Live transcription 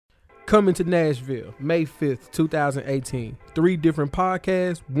Coming to Nashville, May 5th, 2018. 3 different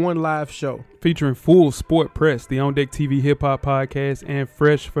podcasts, 1 live show. Featuring Full Sport Press, the On Deck TV hip-hop podcast, and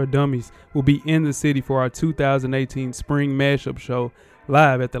Fresh for Dummies will be in the city for our 2018 Spring Mashup Show,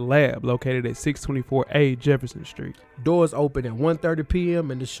 live at the Lab, located at 624A Jefferson Street. Doors open at 1:30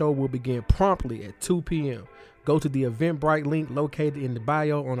 p.m. and the show will begin promptly at 2 p.m. Go to the Eventbrite link located in the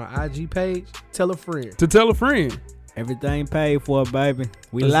bio on our IG page. Tell a friend. To tell a friend. Everything paid for, baby.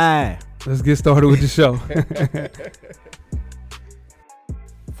 We live. Let's get started with the show.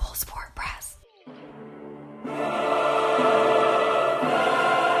 Full Sport Press.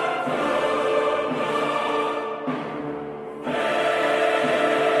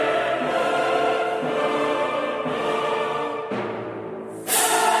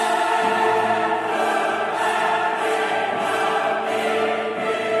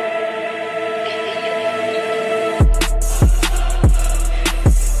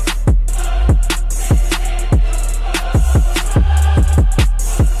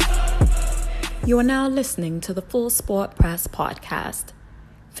 You are now listening to the Full Sport Press podcast,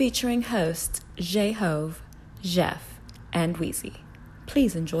 featuring hosts J-Hove, Jeff, and Weezy.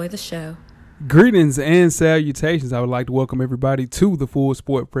 Please enjoy the show. Greetings and salutations. I would like to welcome everybody to the Full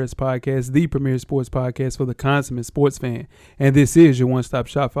Sport Press podcast, the premier sports podcast for the consummate sports fan. And this is your one-stop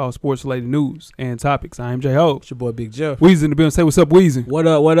shop for all sports-related news and topics. I am J-Ho. It's your boy Big Jeff. Weezy in the building. Say what's up, Weezy. What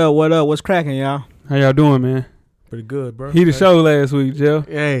up, what up, what up? What's cracking, y'all? How y'all doing, man? Pretty good, bro. He the show last week, Jeff.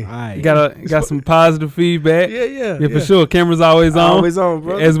 Hey. Right. You got some positive feedback. Yeah, for sure. Camera's always on. Always on,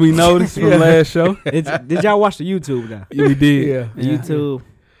 bro. As we noticed from last show. Did y'all watch the YouTube now? Yeah, we did. Yeah. YouTube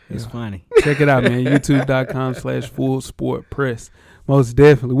is funny. Check it out, man. YouTube.com/Full Sport Press. Most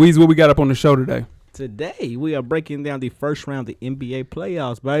definitely. Weezy, what we got up on the show today? Today, we are breaking down the first round of the NBA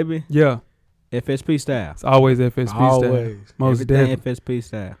playoffs, baby. Yeah. FSP style. It's always FSP style. Always. Most Everything definitely. FSP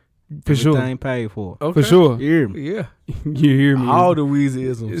style. For sure. Everything paid for. Okay. For sure. You hear me? Yeah. You hear me. All the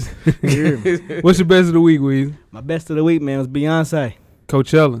Weezyisms. You hear me? What's your best of the week, Weezy? My best of the week, man, was Beyonce.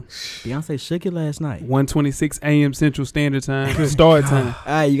 Coachella. Beyonce shook it last night. 1:26 a.m. Central Standard Time. Start time.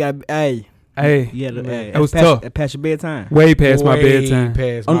 Hey, you got Hey. yeah, That was tough. Past your bedtime. Way past my Way bedtime.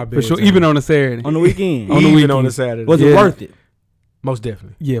 past On- my for bedtime. For sure. Even on a Saturday. On the weekend. On the Even weekend. on a Saturday. Was Yeah. it worth it? Most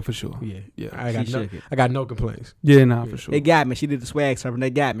definitely. Yeah, for sure. Yeah. Yeah. She shook it. I got no complaints. Yeah, nah, for sure. They got me. She did the swag surfing.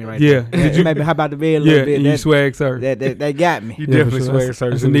 They got me right Yeah. there. Did you? Maybe how about the bed a Yeah, little bit? and you swag, sir. That got me. You Yeah, definitely for sure.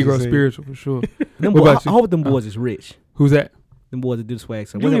 swag That's surfing. a Negro spiritual, for sure. Them What boy, about you? I hope them boys is rich. Who's that? Them boys that do the swag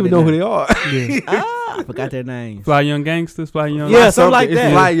surfing. You don't even know who they are. Yeah. I forgot their names. Fly Young Gangsters, Fly Young. Yeah, something like It's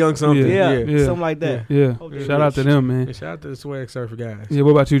that. Fly Young something. Yeah. Yeah. Yeah. Something like that. Yeah. Oh, they're Shout out to rich. them, man. And shout out to the swag surfer guys. Yeah,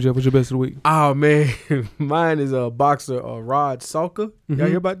 what about you, Jeff? What's your best of the week? Oh man, mine is a boxer, Rod Salka. Y'all Mhm.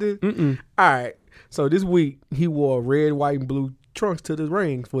 hear about this? Mm-mm. All right. So this week he wore red, white, and blue trunks to the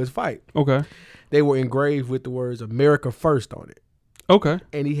ring for his fight. Okay. They were engraved with the words "America First" on it, Okay.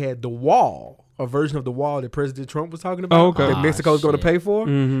 and he had the wall, a version of the wall that President Trump was talking about. Oh, okay. That Mexico's going to shit. pay for.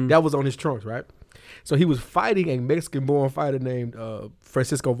 Mm-hmm. That was on his trunks, right? So he was fighting a Mexican-born fighter named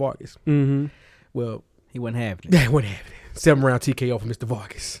Francisco Vargas. Mm-hmm. Well, He wasn't having it. that wouldn't happen. 7-round TKO for Mr.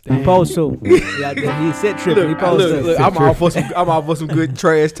 Vargas. He supposed to. Yeah, he said tripping. He Look, supposed to. look, I'm all for some good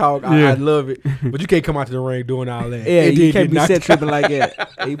trash talk. Yeah. I love it, but you can't come out to the ring doing all that. Yeah, And you then can't get be knocked set out. tripping like that.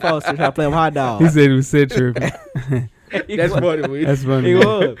 He supposed to try to play him hot dog. He said he was set tripping. That's funny. Weez. That's funny. He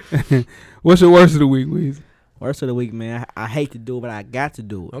man. was. What's your worst of the week, Weezy? Worst of the week, man. I hate to do it, but I got to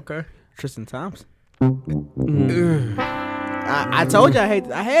do it. Okay. Tristan Thompson. Mm. I told you I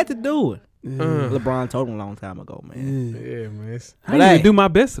had to do it. Uh, LeBron told him a long time ago, man. yeah, man. I But didn't hey. even do my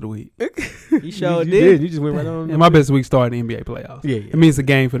best of the week. He sure you did. You just went right on. And my best of the week started in the NBA playoffs. Yeah, It means a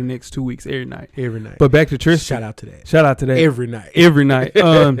game for the next 2 weeks every night. every night. But back to Tristan. shout out to that. Shout out to that. Every night. Every night.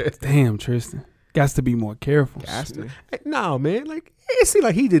 Damn, Tristan. Got to be more careful. Gots to. No, man. Like it seemed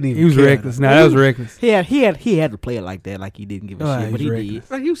like he didn't even. He was care. reckless. Nah, that was reckless. He had to play it like that, like he didn't give a Oh, shit, he's but he reckless.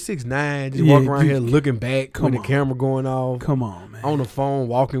 did. Like he was 6'9", just Yeah, walking around you- here looking back come with the on. camera going off, Come on, man. on the phone,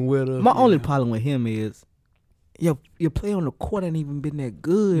 walking with her. My only problem with him is, your play on the court ain't even been that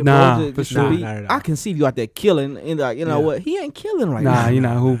good. Nah, bro. for To sure. be- Nah, not at all. I can see you out there killing, and like, you know Yeah. what? He ain't killing right Nah, now. you're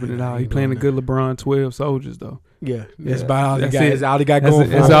not hooping at all. He ain't playing a doing good LeBron 12 soldiers, though. Yeah, that's Yeah. about all he That's got. it. That's all he got That's, going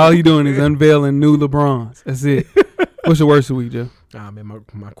for that's him. all he doing is unveiling new LeBrons. That's it. What's your worst of the week, Joe? Nah, man,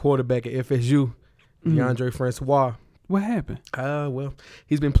 my quarterback at FSU, DeAndre Francois. What happened? Well,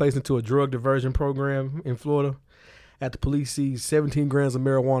 he's been placed into a drug diversion program in Florida after police seized 17 grams of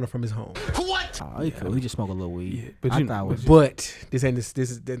marijuana from his home. Oh, he cool. He just smoke a little weed. Yeah, but I you thought know, it was But that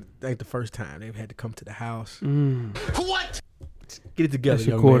ain't the first time they've had to come to the house. Get it together, That's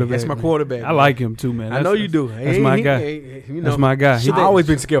your young quarterback. man. That's my man. quarterback. I man. like him too, man. I know you do. That's my guy. You know, That's my guy. I've always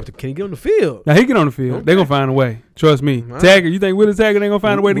been scared. Can he get on the field? Now he get on the field. Okay. They gonna find a way. Trust me. Right. Tagger, you think Willie Taggart ain't gonna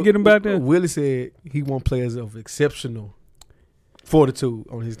find a way to get him back there? Willie said he want players of exceptional fortitude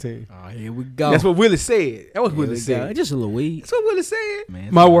on his team. Oh, here we go. That's what Willie said. That was Here Willie we said. go. Just a little weed. That's what Willie said. Man,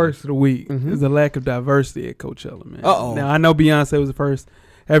 My worst of the week Mhm. is the lack of diversity at Coachella, man. Uh-oh. Now I know Beyonce was the first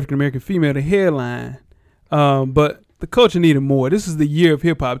African American female to headline, but the culture needed more. This is the year of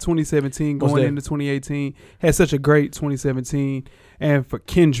hip hop, 2017 What's going that? into 2018. Had such a great 2017, and for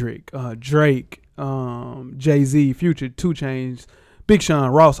Kendrick, Drake, Jay-Z, Future, 2 Chainz, Big Sean,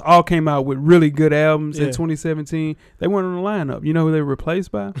 Ross all came out with really good albums in Yeah. 2017. They weren't on the lineup. You know who they were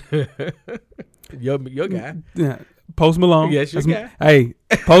replaced by? your guy. Yeah, Post Malone. Yes, your That's guy. Hey,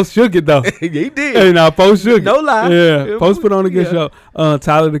 Post shook it though. He did. Hey, now Post shook it. No lie. Yeah, Post put on a good Yeah. show.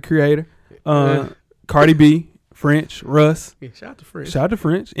 Tyler the Creator, Cardi B, French, Russ. Yeah, shout out to Fred. Shout out to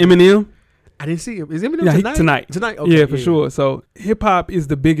French. Eminem. I didn't see him. Is Eminem Yeah, tonight? tonight. Okay, Yeah, for sure. So hip hop is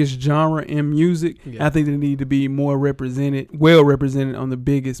the biggest genre in music. Yeah. I think they need to be more represented, well represented on the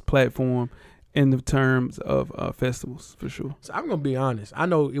biggest platform in the terms of festivals, for sure. So I'm gonna be honest. I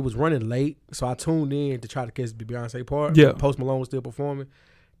know it was running late, so I tuned in to try to catch the Beyonce part. Yeah. Post Malone was still performing.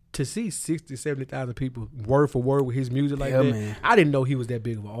 To see 60, 70,000 people word for word with his music like Yeah, that, man. I didn't know he was that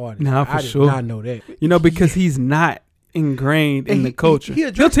big of an artist. Nah, for I did sure. not know that. You know, because he's not ingrained in And the culture. He He'll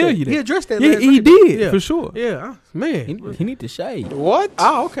addressed tell that. you that. He addressed that. Yeah, last he night. did, Yeah. for sure. Yeah, man. He need to shade. What?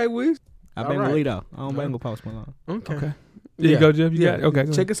 Oh, okay, Wiz. I All bang right. with Lito. I don't bang with Post Malone. Okay. Okay. There you go, Jeff. You got it. Okay,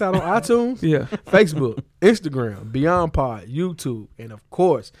 go Check us out on iTunes, Yeah. Facebook, Instagram, Beyond Pod, YouTube, and of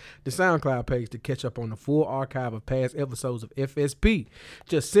course, the SoundCloud page to catch up on the full archive of past episodes of FSP.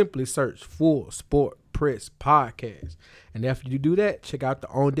 Just simply search Full Sport Press Podcast. And after you do that, check out the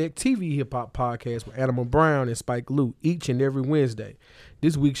On Deck TV Hip Hop Podcast with Animal Brown and Spike Lee each and every Wednesday.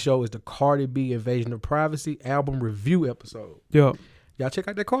 This week's show is the Cardi B Invasion of Privacy album review episode. Yo. Y'all check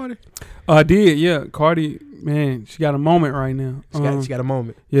out that Cardi? I did, yeah. Cardi, man, she got a moment right now. She got a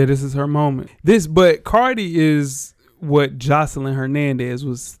moment. Yeah, this is her moment. But Cardi is what Jocelyn Hernandez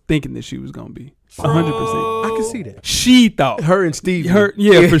was thinking that she was gonna be. 100%. I can see that. She thought Her and Steve.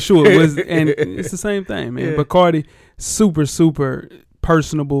 yeah, for sure. And it's the same thing, man. Yeah. But Cardi, super, super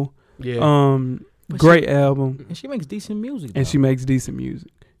personable. Yeah. Great album. And she makes decent music. And she makes decent music.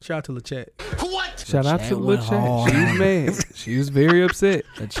 Shout out to LaChat. Shout out to went Lil Chat. hard. She was mad. She was very upset.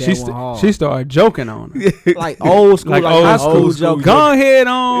 Chat went hard. She started joking on her. like old school, Like like, old high school. school joke. Go ahead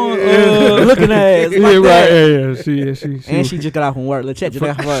on. Looking ass. Yeah, Like right. that. Yeah. And she just got out from work. Let's check. Just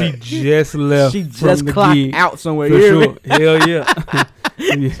got out from work. She just left. She from just the clocked gig. out somewhere. For You hear me? sure. Hell yeah.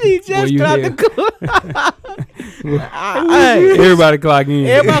 She just got out the Hey, Everybody clock in.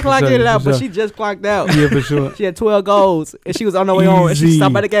 everybody clocked For in and out, sure. but she just clocked out. Yeah, for sure. She had 12 goals, and she was on her way home, and she Easy.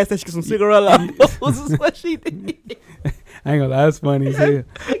 stopped by the gas station to get some cigarillos. This is what she did. I ain't gonna lie, that's funny as hell.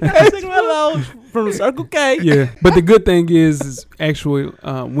 Got cigarillos from the Circle K. Yeah, but the good thing is actual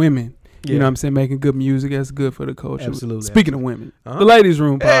women. You Yeah. know what I'm saying? Making good music. That's good for the culture. Absolutely. Speaking of women, Uh-huh. the Ladies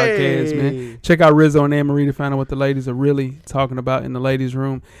Room podcast, Hey. man. Check out Rizzo and Anne-Marie to find out what the ladies are really talking about in the Ladies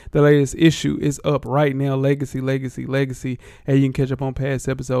Room. The latest issue is up right now. Legacy. And you can catch up on past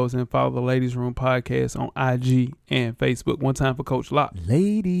episodes and follow the Ladies Room podcast on IG and Facebook. One time for Coach Locke.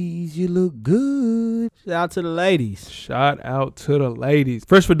 Ladies, you look good. Shout out to the ladies. Shout out to the ladies.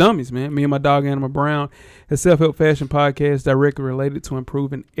 Fresh for Dummies, man. Me and my dog Animal Brown, a self-help fashion podcast directly related to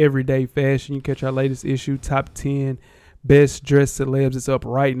improving everyday fashion. You catch our latest issue, Top 10 Best Dressed Celebs. It's up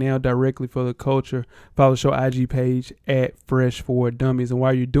right now directly for the culture. Follow the show IG page at Fresh for Dummies. And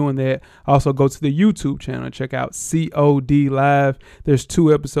while you're doing that, also go to the YouTube channel and check out COD Live. There's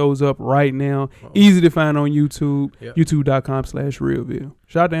 2 episodes up right now. Easy to find on YouTube. Yep. YouTube.com/Realville.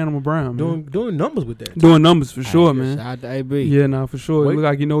 Shout out to Animal Brown, man. Doing numbers with that. Doing numbers for sure, man. Shout out to AB. Yeah, nah, for sure. Wait. It look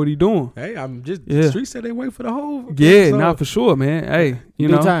like you know what he doing. Hey, I'm just Yeah. the street said they wait for the whole. Yeah, episode. nah, for sure, man. Hey, you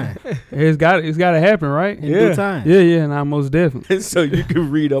Due know, time. it's got to happen, right? In Yeah. due time. Yeah, nah, most definitely. So you can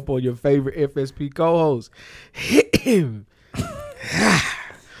read up on your favorite FSP co-host.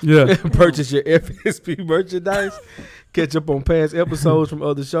 Yeah, Purchase your FSP merchandise. Catch up on past episodes from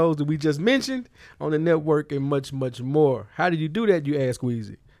other shows that we just mentioned on the network and much, much more. How do you do that, you ask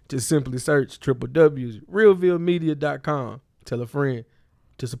Weezy? Just simply search www.realvillemedia.com. Tell a friend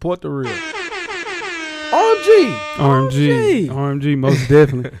to support the real. RMG, most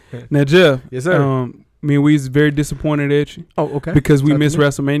definitely. Now, Jeff, Yes, sir. me and Weezy very disappointed at you Oh, okay. because we Talk to missed me.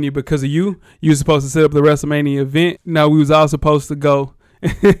 WrestleMania because of you. You were supposed to set up the WrestleMania event. Now we was all supposed to go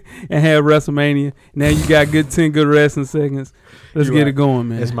and have WrestleMania. Now you got 10 good wrestling segments. Let's get it going,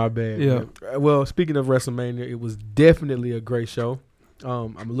 man. That's my bad. Yeah. Man. Well, speaking of WrestleMania, it was definitely a great show.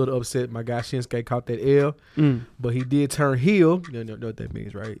 I'm a little upset my guy Shinsuke caught that L, but he did turn heel. You know what that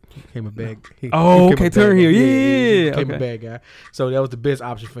means, right? He became a bad. Turn heel. Yeah. He became a bad guy. So that was the best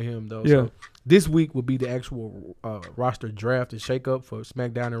option for him, though. Yeah. So this week will be the actual roster draft and shake up for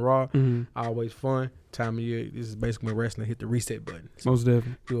SmackDown and Raw. Always fun time of year. This is basically when wrestling hit the reset button. So most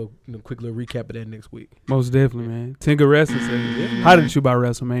definitely. Do a quick little recap of that next week. Most definitely, man. 10 good wrestling segments. How did you about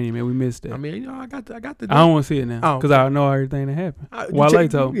WrestleMania, man? We missed that. I mean, I got the. I don't want to see it now because I know everything that happened. Wale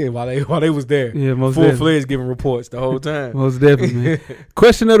told me. Yeah, while they was there. Yeah, most full definitely. fledged giving reports the whole time. Most definitely, man.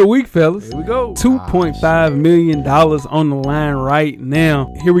 Question of the week, fellas. Here we go. $2.5 million on the line right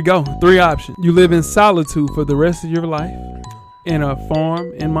now. Here we go. 3 options. You live in solitude for the rest of your life in a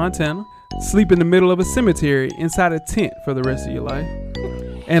farm in Montana. Sleep in the middle of a cemetery inside a tent for the rest of your life.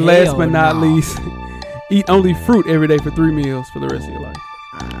 And last but not least, eat only fruit every day for 3 meals for the rest of your life.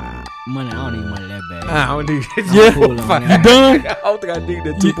 Money, I don't need money that bad. I don't need Yeah. You done? I don't think I need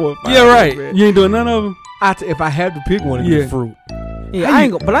that 2.5. Yeah, right. Man. You ain't doing none of them? If I had to pick one, it'd be fruit. Yeah, I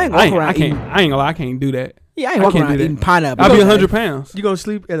ain't gonna walk around eating. I ain't gonna lie, I can't do that. Yeah, I ain't walking around eating pineapple. I'll be 100 pounds. You gonna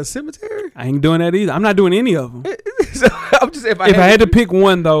sleep at a cemetery? I ain't doing that either. I'm not doing any of them. So I'm just if I had to pick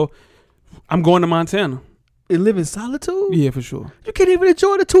one though, I'm going to Montana. And live in solitude? Yeah, for sure. You can't even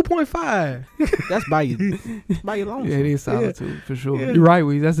enjoy the 2.5. That's by your lonesome. Yeah, it is solitude for sure. Yeah. You're right,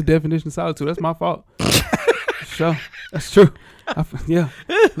 Weez. That's the definition of solitude. That's my fault. Sure, that's true. Yeah.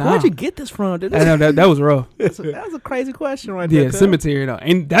 Nah. Where'd you get this from? I know that was rough. That's a crazy question right there. Yeah, cemetery though,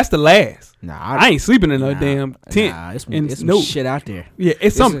 and that's the last. I ain't sleeping in no damn tent. It's some shit out there. Yeah,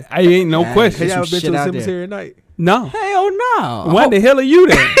 it's something. I ain't no question. Have y'all been to the cemetery at night? No. Hell no. Why the hell are you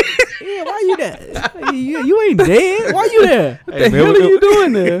there? Yeah, why you there? You ain't dead. Why you there? What the hell are you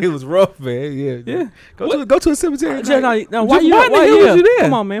doing there? It was rough, man. Yeah. Go to a cemetery. No, why you there?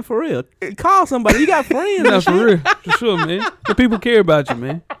 Come on, man, for real. Call somebody. You got friends. No, for real. For sure, man. The people care about you,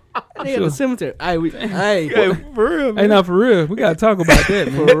 man. They at the cemetery. Hey, for real, man. Hey, not for real. We gotta talk about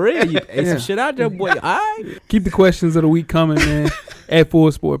that, man. For real. You ate some shit out there, boy. All right. Keep the questions of the week coming, man. At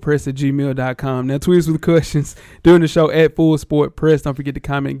fullsportpress@gmail.com. Now, tweet us with questions during the show at fullsportpress. Don't forget to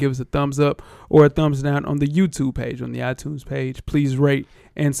comment and give us a thumbs up or a thumbs down on the YouTube page, on the iTunes page. Please rate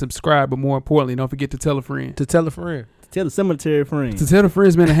and subscribe, but more importantly, don't forget to tell a friend. Tell a friend. Tell the cemetery friends. To tell the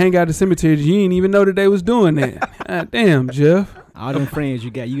friends, man, to hang out at the cemetery. You didn't even know that they was doing that. Damn, Jeff. All them friends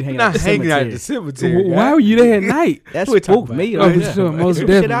you got, you hanging out at the cemetery. Why were you there at night? That's spooked me. For sure, most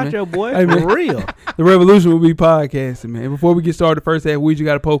definitely. Shit out there, boy. Hey, for real. The revolution will be podcasting, man. Before we get started, the first half, we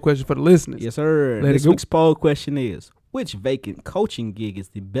got a poll question for the listeners. Yes, sir. This week's poll question is: which vacant coaching gig is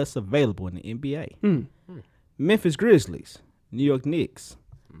the best available in the NBA? Memphis Grizzlies, New York Knicks,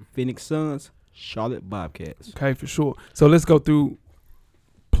 Phoenix Suns, Charlotte Bobcats. Okay, for sure. So let's go through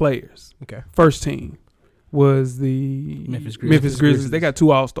players. Okay. First team was the Memphis Grizzlies. They got 2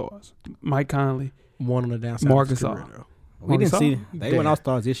 All-Stars. Mike Conley. One on the downside. Marcus We didn't see. They went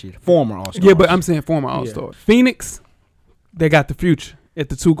All-Stars this year. Former All-Stars. Yeah, but I'm saying former All-Stars. Yeah. Phoenix, they got the future at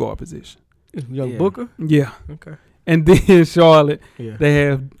the 2-guard position. Young Booker? Yeah. Okay. And then Charlotte, they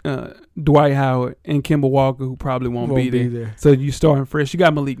have Dwight Howard and Kemba Walker, who probably won't be there. So you starting fresh. You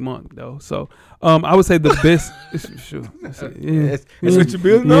got Malik Monk, though. So I would say the best. Sure. That's what you're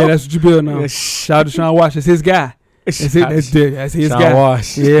building on? Yeah, that's what you're building on. Shout out to Sean Wash. That's his guy. That's his Sean guy.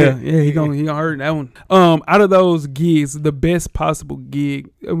 Wash. Yeah, he gonna hurt that one. Out of those gigs, the best possible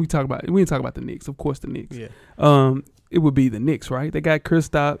gig we didn't talk about the Knicks. Of course, the Knicks. Yeah. It would be the Knicks, right? They got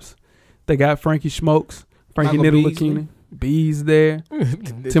Kristaps. They got Frankie Smokes. Frankie Ntilikina, Bees there,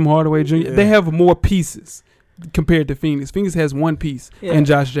 Tim Hardaway Jr. They have more pieces compared to Phoenix. Phoenix has 1 piece and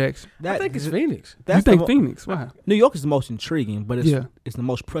Josh Jackson. I think it's Phoenix. You think Phoenix? Wow. New York is the most intriguing, but it's the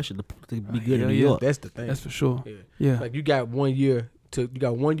most pressure to be good in New York. That's the thing. That's for sure. Yeah. Like you got 1 year to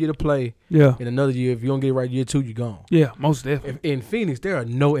play. Yeah. And another year, if you don't get it right, year 2, you're gone. Yeah, most definitely. In Phoenix, there are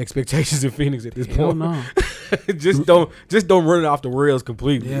no expectations in Phoenix at this point. No. just don't run it off the rails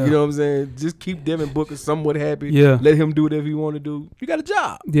completely. Yeah. You know what I'm saying? Just keep Devin Booker somewhat happy. Yeah. Let him do whatever he want to do. You got a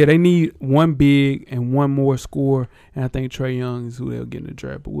job. Yeah, they need 1 big and 1 more score, and I think Trae Young is who they'll get in the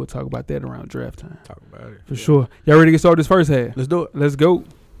draft. But we'll talk about that around draft time. Talk about it for sure. Y'all ready to get started this first half? Let's do it. Let's go.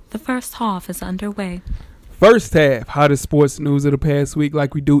 The first half is underway. First half, hottest sports news of the past week,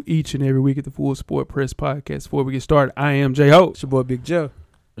 like we do each and every week at the Full Sport Press Podcast. Before we get started, I am J-Ho. It's your boy Big Joe.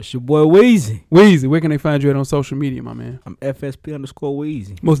 It's your boy Weezy. Weezy, where can they find you at on social media, my man? I'm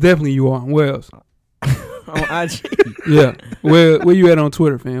FSP_Weezy. Most definitely you are. Where else? On IG. Yeah. Where you at on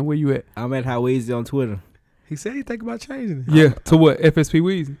Twitter, fam? Where you at? I'm at How Weezy on Twitter. He said he think about changing it. Yeah, to what? FSP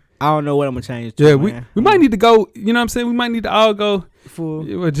Weezy. I don't know what I'm gonna change to. Yeah, man. we might need to go. You know what I'm saying? We might need to all go. Full.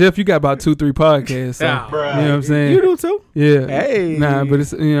 Well, Jeff, you got about 2-3 podcasts. So, Nah, you know what I'm saying? You do too. Yeah. Hey. Nah, but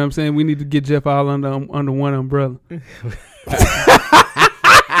it's, you know what I'm saying? We need to get Jeff all under one umbrella.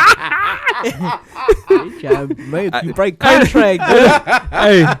 You break contract, dude.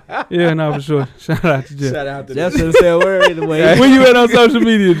 Hey, yeah, no, for sure. Shout out to Jeff. Shout out to Jeff should say a word anyway. Where you at on social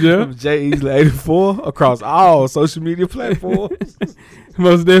media, Jeff? I'm J Easley 84 across all social media platforms.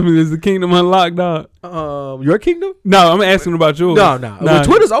 Most definitely is the Kingdom Unlocked, dog. Your kingdom? No, I'm asking about yours. No. Well,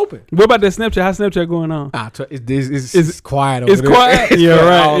 Twitter's open. What about that Snapchat? How Snapchat going on? It's quiet over It's there. quiet? Yeah,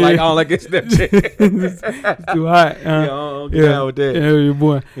 right. I don't like it Snapchat. It's too hot. I don't get down with that. Yeah, your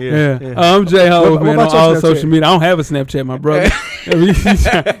boy. Yeah. I'm J Ho, What man, on about your all Snapchat? social media. I don't have a Snapchat, my brother.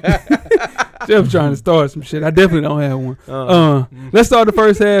 Jeff trying to start some shit. I definitely don't have one. Let's start the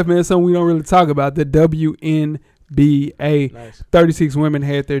first half, man. Something we don't really talk about. The WNBA. Nice. 36 women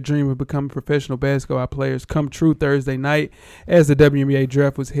had their dream of becoming professional basketball players come true Thursday night as the WNBA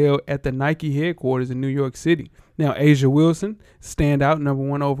draft was held at the Nike headquarters in New York City. Now, Asia Wilson, standout number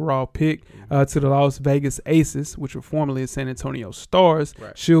 1 overall pick to the Las Vegas Aces, which were formerly the San Antonio Stars.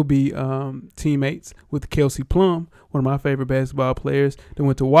 Right. She'll be teammates with Kelsey Plum, one of my favorite basketball players that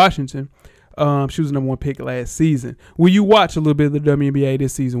went to Washington. She was the number 1 pick last season. Will you watch a little bit of the WNBA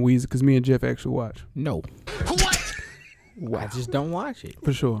this season, Weezy? Because me and Jeff actually watch. No. I just don't watch it.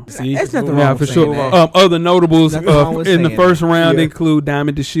 For sure. See, There's nothing wrong for with sure. saying that. Other notables Nothing wrong with in the saying first that. round Yeah. include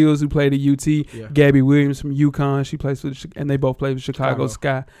Diamond DeShields, who played at UT, Yeah. Gabby Williams from UConn. She plays for and they both play for Chicago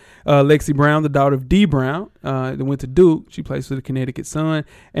Sky. Lexi Brown, the daughter of Dee Brown, that went to Duke. She plays for the Connecticut Sun.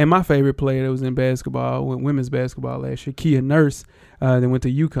 And my favorite player that was in basketball, women's basketball last year, Kia Nurse, that went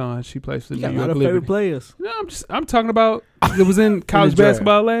to UConn. She plays for the You got New a lot York of favorite Liberty. players. No, I'm talking about it was in college draft.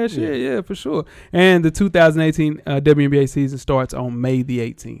 basketball last year. Yeah, for sure. And the 2018 WNBA season starts on May the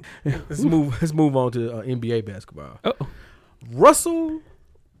 18th. Let's move on to NBA basketball. Uh-oh. Russell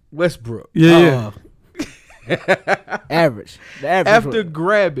Westbrook. Yeah. Average. The average. After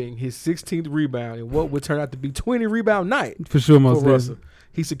grabbing his 16th rebound in what would turn out to be 20 rebound night For sure, for most Russell, definitely.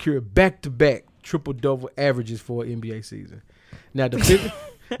 he secured back-to-back triple-double averages for an NBA season. Now,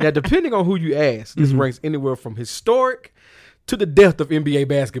 depending on who you ask, this ranks anywhere from historic to the death of NBA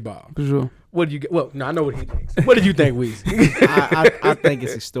basketball. For sure. What do you get? Well, no, I know what he thinks. What did you think, Weezy? I think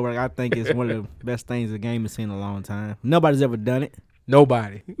it's historic. I think it's one of the best things the game has seen in a long time. Nobody's ever done it.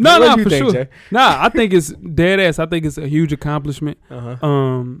 Nobody. No, What do you for think, sure. Jay? Nah, I think it's dead ass. I think it's a huge accomplishment. Uh-huh. Do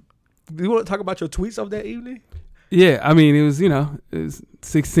Um, you want to talk about your tweets of that evening? yeah, I mean, it was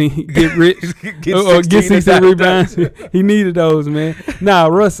 16, get rich, Get or get 16 that's rebounds. He needed those, man. Nah,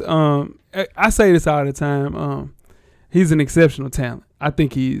 Russ, I say this all the time. He's an exceptional talent. I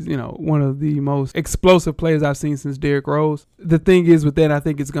think he's, one of the most explosive players I've seen since Derrick Rose. The thing is with that, I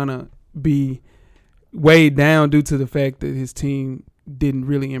think it's going to be weighed down due to the fact that his team didn't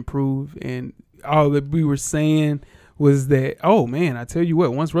really improve. And all that we were saying was that, oh, man, I tell you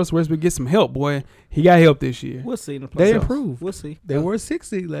what, once Russell Westbrook gets some help, boy, he got help this year. We'll see in the playoffs. They improved. We'll see. They were 6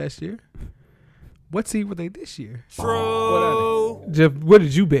 seed last year. What seed were they this year? Jeff, what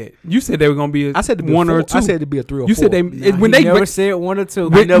did you bet? You said they were going to be I said to be one a or four. two. I said to be a 3 or 4. You said they when they never said 1 or 2.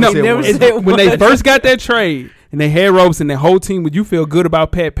 when, never no, said one. said when they one. first got that trade and they had Robeson, the whole team, you feel good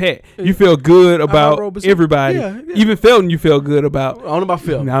about Pat. You feel good about Robeson. everybody. Yeah. Even Felton, you feel good about. I don't know about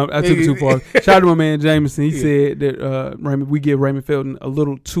Phil. No, I took it too far. Shout out to my man Jameson. He said that we give Raymond Felton a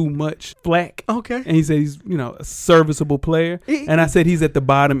little too much flack. Okay. And he said he's, a serviceable player. And I said he's at the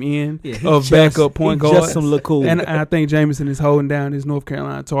bottom end Yeah, he of just- backup point he guard. just some look cool. And I think Jameson is holding down his North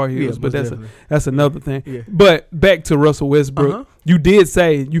Carolina Tar Heels, Yeah, but most that's another thing. Yeah. But back to Russell Westbrook. Uh-huh. You did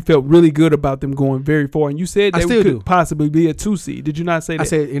say you felt really good about them going very far, and you said I they still could do. possibly be a 2 seed. Did you not say that? I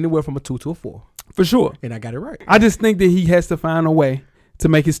said anywhere from a 2 to a 4. for sure. And I got it right. I just think that he has to find a way to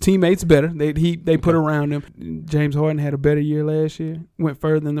make his teammates better. They put around him. James Harden had a better year last year. Went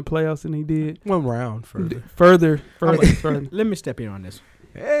further in the playoffs than he did. One round further. Further. Let me step in on this.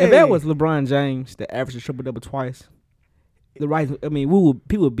 Hey. If that was LeBron James that averaged a triple-double twice, people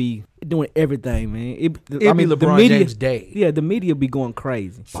would be doing everything, man. It'd be LeBron James' day. Yeah, the media be going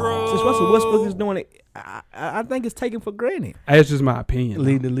crazy. Since Russell Westbrook is doing it, I think it's taken for granted. That's just my opinion.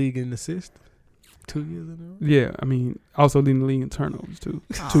 Leading the league in assists 2 years in a row. Yeah, I mean, also leading the league in turnovers too.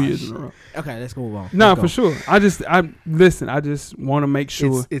 2 years in a row. Okay, let's move on. No, Let's for go. sure. I just want to make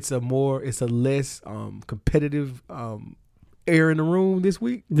sure. It's a less competitive air in the room this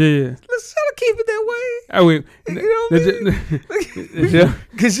week. Yeah. Let's try to keep it that way. I mean, You know what I mean? yeah.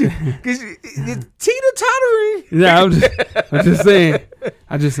 Because you teeter-tottering. Yeah, I'm just saying.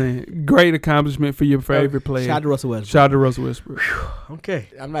 I just saying, great accomplishment for your favorite player. Shout out to Russell Westbrook. Shout out to Russell Westbrook. Okay,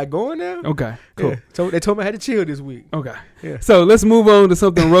 I'm not going there. Okay, cool. Yeah. So they told me I had to chill this week. Okay. Yeah. So let's move on to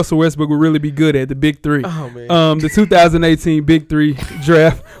something Russell Westbrook would really be good at, the Big Three. Oh man. The 2018 Big Three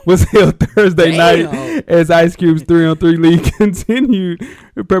draft was held Thursday night as Ice Cube's 3-on-3 league continued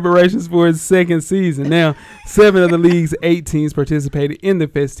preparations for its second season. Now, 7 of the league's 8 teams participated in the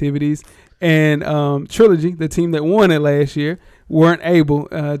festivities, and Trilogy, the team that won it last year, weren't able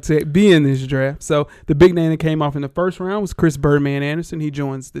to be in this draft. So the big name that came off in the first round was Chris Birdman Anderson. He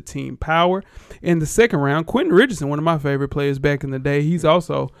joins the team Power. In the second round, Quentin Richardson, one of my favorite players back in the day, he's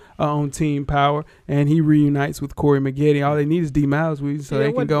also on Team Power, and he reunites with Corey Maggette. All they need is D Miles with, so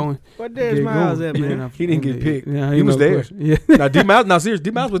they can go and what there's Miles at, man? Yeah, he didn't get picked. Yeah, he was there. Question. Yeah. Now D Miles,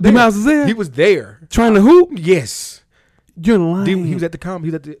 D Miles was there. D Miles was there. He was there Trying to hoop. Yes. You're lying. He was at the He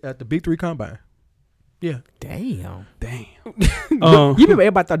was at the Big Three combine. Yeah. Damn. You You remember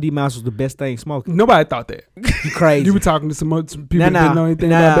everybody thought D Miles was the best thing smoking? Nobody thought that. You crazy. You were talking to some people that Nah, didn't know anything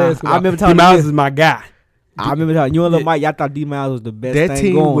nah. about basketball. I remember talking D to Miles you. is my guy. I remember telling you and Lil Mike, y'all thought D Miles was the best That thing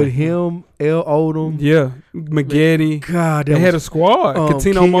team going. with him, L. Odom. Yeah, Maggette. God, They had a squad.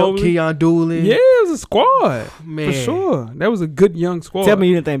 Catino Mobley. Keon Doolin. Yeah, it was a squad Man. for sure. That was a good young squad. Tell me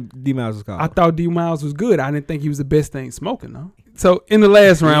you didn't think D Miles was called. I thought D Miles was good. I didn't think he was the best thing smoking though. So in the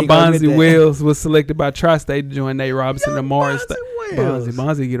last round, ain't gonna admit Bonzi that. Wells was selected by Tri-State to join Nate Robinson and Morris. Wells.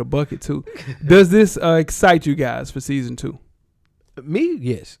 Bonzi get a bucket too. Does this excite you guys for season 2? Me,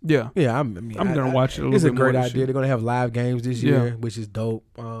 yes. Yeah. Yeah, I'm gonna watch it a little It's bit a great more this idea. year. They're gonna have live games this Yeah. year, which is dope.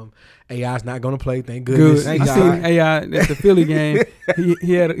 AI's not gonna play. Thank Good. goodness. Thank I God. seen AI at the Philly game.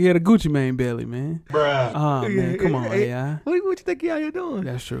 He had a Gucci Mane belly, man. Bruh. Oh man, come on, Hey, AI. What you think AI here doing?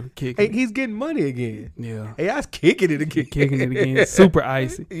 That's true. Hey, Kicking. he's getting money again. Yeah. AI's kicking it again. Kicking it again. Super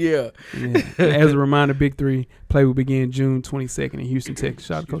icy. Yeah. Yeah. As a reminder, Big Three play will begin June 22nd in Houston, Texas.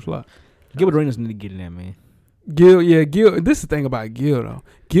 Shout out to Coach Locke. Gilbert Arenas need to get in there, man. Gil. This is the thing about Gil, though.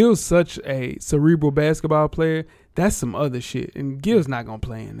 Gil's such a cerebral basketball player. That's some other shit. And Gil's not going to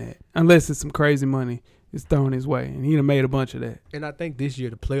play in that unless it's some crazy money is thrown his way. And he done made a bunch of that. And I think this year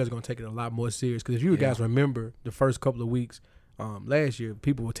the players are going to take it a lot more serious. Because if you guys remember the first couple of weeks last year,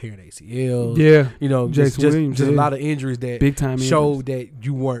 people were tearing ACLs. Yeah. You know, Jason just Williams, a yeah. lot of injuries that Big time showed that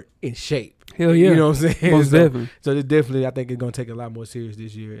you weren't in shape. Hell yeah. You know what I'm saying? Most definitely. So it's definitely, I think it's going to take it a lot more serious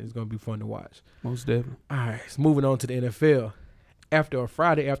this year. It's going to be fun to watch. Most definitely. All right, so moving on to the NFL. After a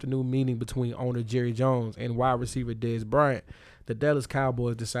Friday afternoon meeting between owner Jerry Jones and wide receiver Dez Bryant, the Dallas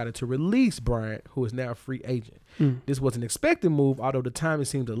Cowboys decided to release Bryant, who is now a free agent. This was an expected move, although the timing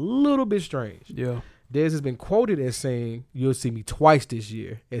seemed a little bit strange. Yeah. Dez has been quoted as saying, "You'll see me twice this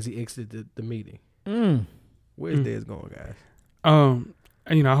year," as he exited the meeting. Where's Dez going, guys?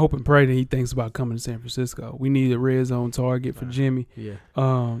 I hope and pray that he thinks about coming to San Francisco. We need a red zone target for Jimmy. Yeah.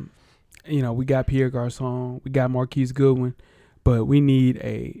 We got Pierre Garçon, we got Marquise Goodwin, but we need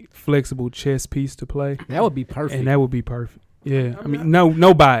a flexible chess piece to play, That would be perfect. and that would be perfect. Yeah, I mean,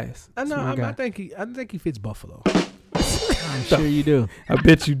 no bias. I know. That's my I guy. think he fits Buffalo. I'm sure you do. I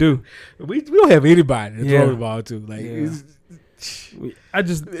bet you do. We don't have anybody to Yeah. throw the ball to. Like, Yeah. it's, I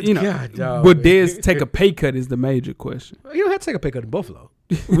just, God, dog, would man. Dez take a pay cut is the major question. You don't have to take a pay cut in Buffalo.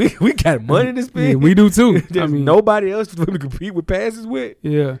 we got money to spend. Yeah, we do too. There's nobody else for him to compete with passes with.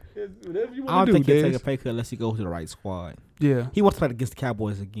 Yeah, Whatever you I want don't to do, think he'll Dez. take a pay cut unless he goes to the right squad. yeah. He wants to play against the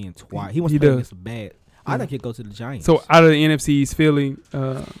Cowboys again twice. He wants He to play does. against the bad. I think he'll go to the Giants. So out of the NFCs, Philly,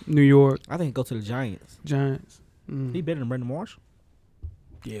 New York, I think he'll go to the Giants. Giants. He better than Brandon Marshall.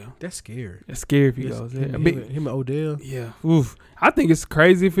 Yeah, That's scary. that's scary if he Yes, goes. him, Yeah, him and Odell. yeah. Oof. I think it's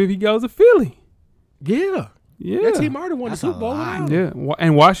crazy if he goes to Philly. Yeah. Yeah. That team already won the That's Super a Bowl. lot. without him. Yeah,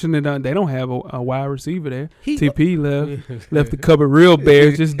 and Washington, they don't have a wide receiver there. He- TP left the cupboard real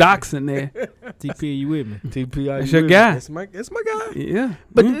bare, just Doxson there. TP, you with me? TP, That's your guy. That's my guy. Yeah,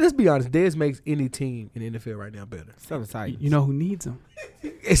 But Mm. let's be honest, Dez makes any team in the NFL right now better. Except the Titans. You know who needs him?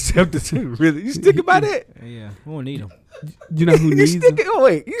 Except the team, really. You sticking by that? Yeah, we won't need him. You know who You needs him? sticking? Oh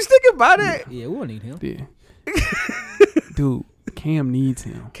wait, you sticking by that? Yeah, we won't need him. Yeah. Dude, Cam needs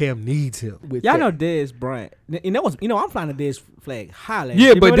him. Cam needs him. With Y'all that. know Dez Bryant. And that was, I'm flying the Dez flag high last Yeah,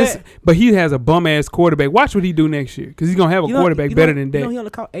 year. but Remember but he has a bum ass quarterback. Watch what he do next year, because he's gonna have a that? quarterback better than You that. know he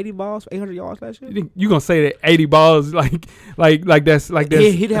only caught 80 balls for 800 yards last year? You gonna say that 80 balls like that's He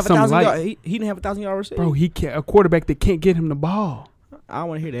didn't have something 1,000 light. yards. He didn't have 1,000 yard receiver. Bro, a quarterback that can't get him the ball. I don't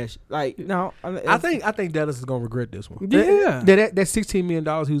want to hear that shit. Like, no. I think Dallas is gonna regret this one. Yeah. That $16 million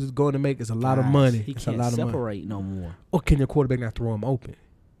he was going to make is a lot of money. He It's can't a lot of money. separate no more. Or can your quarterback not throw him open?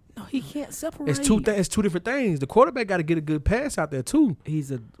 No, he can't separate. It's two different things. The quarterback got to get a good pass out there too.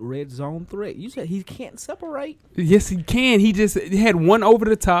 He's a red zone threat. You said he can't separate. Yes, he can. He had one over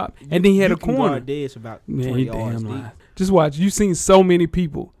the top, and then he had a corner. Dead about Man, 20 he yards damn deep. lies. Just watch. You've seen so many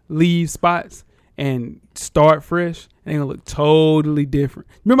people leave spots and start fresh, and they're gonna look totally different.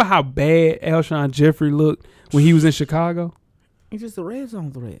 Remember how bad Alshon Jeffrey looked when he was in Chicago? He's just a red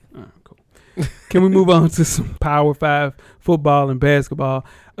zone threat. Cool. Can we move on to some Power 5 football and basketball?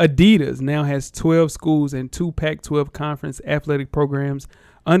 Adidas now has 12 schools and 2 Pac-12 conference athletic programs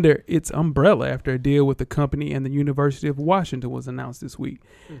under its umbrella after a deal with the company and the University of Washington was announced this week.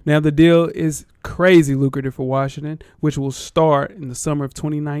 Now, the deal is crazy lucrative for Washington, which will start in the summer of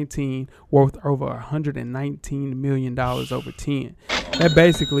 2019, worth over $119 million over 10. That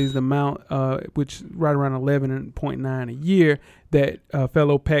basically is the amount, which right around 11.9 a year, that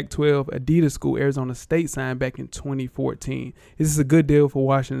fellow Pac-12 Adidas school Arizona State signed back in 2014. This is a good deal for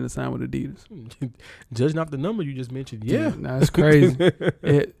Washington to sign with Adidas. Judging off the number you just mentioned, yeah. No, it's crazy.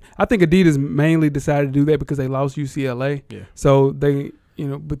 I think Adidas mainly decided to do that because they lost UCLA. Yeah. So they,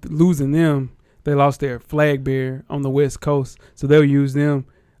 but losing them, they lost their flag bearer on the West Coast. So they'll use them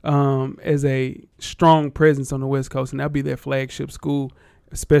as a strong presence on the West Coast, and that'll be their flagship school,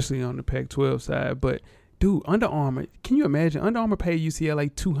 especially on the Pac-12 side. But dude, Under Armour, can you imagine? Under Armour paid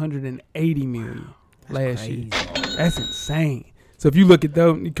UCLA $280 million last year. That's insane. So if you look at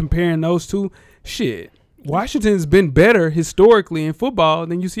them, comparing those two, shit, Washington's been better historically in football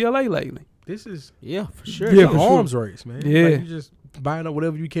than UCLA lately. This is for sure. Yeah, an arms race, man. Yeah. Like you just buying up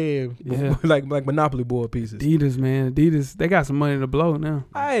whatever you can, like Monopoly board pieces. Adidas, man. Adidas, they got some money to blow now.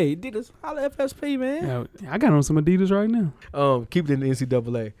 Hey, Adidas, holla FSP, man. Yeah, I got on some Adidas right now. Keep it in the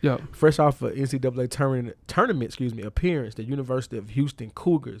NCAA. Yo. Fresh off an NCAA tournament, appearance, the University of Houston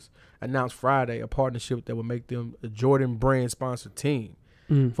Cougars announced Friday a partnership that will make them a Jordan brand sponsored team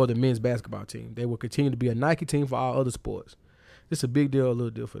for the men's basketball team. They will continue to be a Nike team for all other sports. It's a big deal, a little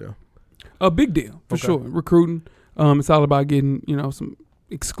deal for them. A big deal, for sure. Recruiting. It's all about getting, some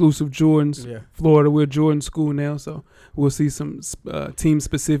exclusive Jordans. Yeah. Florida, we're a Jordan school now, so we'll see some team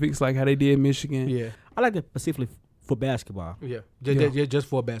specifics like how they did Michigan. Yeah. I like that specifically for basketball. Yeah. Just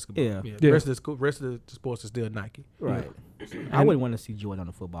for basketball. Yeah. The rest of the sports is still Nike. Right. I wouldn't want to see Jordan on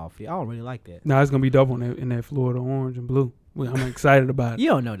the football field. I don't really like that. No, it's going to be dope in that Florida orange and blue. I'm excited about it. You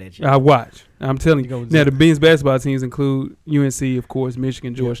don't know that yet. I watch. I'm telling you. Now, the men's basketball teams include UNC, of course,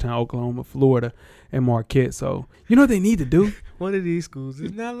 Michigan, Georgetown, Oklahoma, Florida, and Marquette. So, you know what they need to do? One of these schools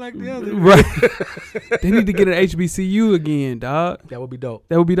is not like the other. Right. They need to get an HBCU again, dog. That would be dope.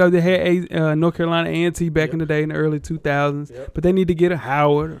 They had North Carolina A&T back in the day in the early 2000s. But they need to get a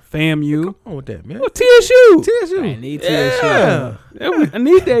Howard, a FAMU. Come on with that, man. Well, TSU. I need TSU. I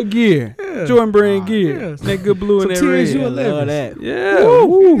need that gear. Yeah. Jordan brand gear. Yeah. That good blue and that red. TSU 11. That. Yeah.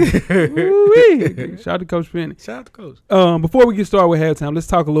 Woo. Shout out to Coach Penny. Shout out to Coach. Before we get started with halftime, let's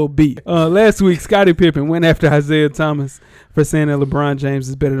talk a little beat. Last week, Scottie Pippen went after Isaiah Thomas for saying that LeBron James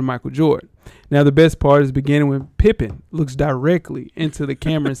is better than Michael Jordan. Now, the best part is beginning when Pippen looks directly into the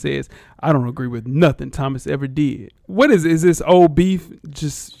camera and says, I don't agree with nothing Thomas ever did. What is this old beef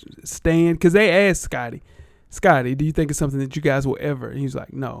just staying? Because they asked Scottie, do you think it's something that you guys will ever? And he's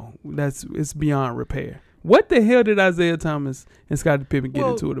like, no, it's beyond repair. What the hell did Isaiah Thomas and Scottie Pippen get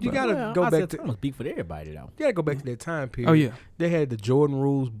into it about? You gotta go back to Thomas beef with everybody though. You gotta go back to that time period. Oh yeah, they had the Jordan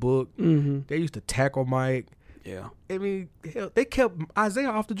Rules book. Mm-hmm. They used to tackle Mike. Yeah, I mean, hell, they kept Isaiah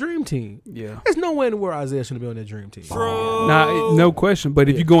off the Dream Team. Yeah, there's no way in the world Isaiah shouldn't be on that Dream Team. Nah, no question. But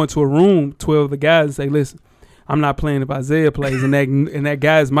if you go into a room, 12 of the guys and say, listen, I'm not playing if Isaiah plays and that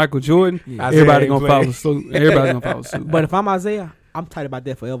guy is Michael Jordan, everybody gonna follow suit. Everybody's gonna follow suit. But if I'm Isaiah, I'm tight about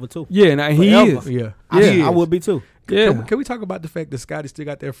that forever too. Yeah, now he is. Yeah, I would be too. Yeah. Can we talk about the fact that Scottie still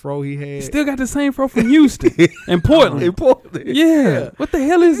got that fro he had? He still got the same fro from Houston and Portland. Yeah. What the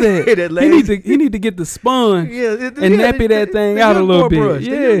hell is that? He need to get the sponge and nappy that thing out a little bit.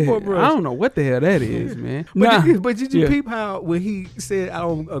 Yeah. I don't know what the hell that is, man. But did you peep how when he said, I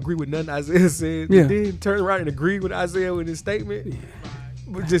don't agree with nothing Isaiah said, then turned around and agreed with Isaiah with his statement? Yeah.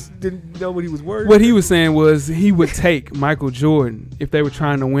 But just didn't know what he was worried. What he was saying was he would take Michael Jordan if they were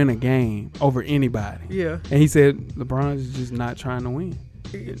trying to win a game over anybody. Yeah. And he said LeBron is just not trying to win.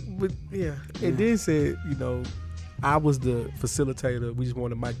 And then said, I was the facilitator. We just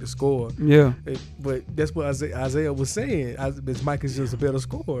wanted Mike to score. Yeah. But that's what Isaiah was saying. Mike is just a better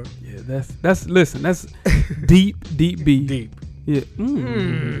scorer. Yeah, that's deep beef. Deep. Yeah.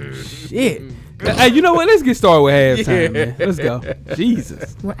 Shit. Hey, you know what? Let's get started with halftime, man. Let's go.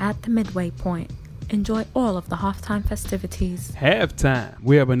 Jesus. We're at the midway point. Enjoy all of the halftime festivities. Halftime.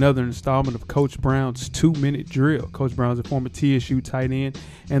 We have another installment of Coach Brown's 2-minute drill. Coach Brown's a former TSU tight end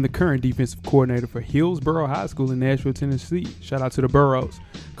and the current defensive coordinator for Hillsborough High School in Nashville, Tennessee. Shout out to the Burrows.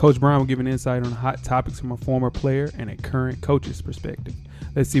 Coach Brown will give an insight on hot topics from a former player and a current coach's perspective.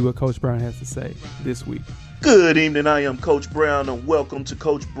 Let's see what Coach Brown has to say this week. Good evening, I am Coach Brown and welcome to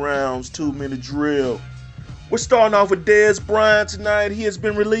Coach Brown's 2-minute drill. We're starting off with Dez Bryant tonight. He has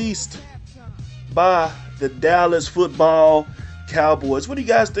been released by the Dallas Football Cowboys. What do you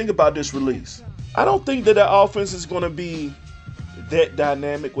guys think about this release? I don't think that the offense is going to be that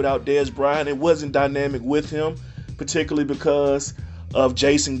dynamic without Dez Bryant. It wasn't dynamic with him, particularly because of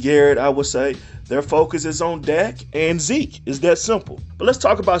Jason Garrett, I would say. Their focus is on Dak and Zeke. It's that simple. But let's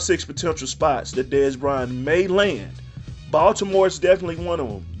talk about 6 potential spots that Dez Bryant may land. Baltimore is definitely one of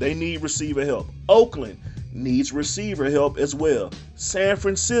them. They need receiver help. Oakland needs receiver help as well. San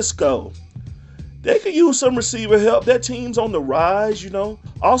Francisco, they could use some receiver help. That team's on the rise,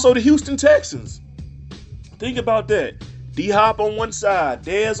 Also, the Houston Texans. Think about that. D-Hop on one side,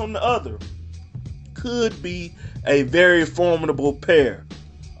 Dez on the other. Could be a very formidable pair.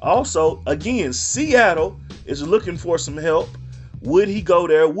 Also, again, Seattle is looking for some help. Would he go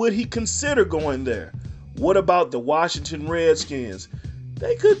there? Would he consider going there? What about the Washington Redskins?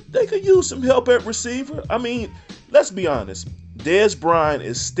 They could use some help at receiver. I mean, let's be honest. Dez Bryant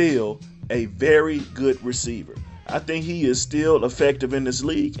is still a very good receiver. I think he is still effective in this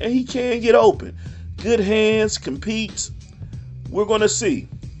league, and he can get open. Good hands, competes. We're going to see.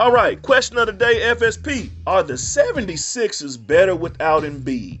 All right, question of the day, FSP. Are the 76ers better without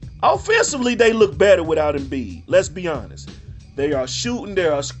Embiid? Offensively, they look better without Embiid. Let's be honest. They are shooting, they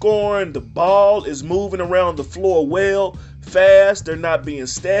are scoring, the ball is moving around the floor well, fast, they're not being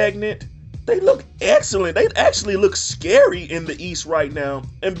stagnant. They look excellent. They actually look scary in the East right now.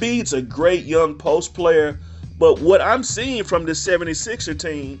 Embiid's a great young post player, but what I'm seeing from this 76er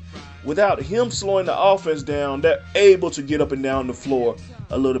team, without him slowing the offense down, they're able to get up and down the floor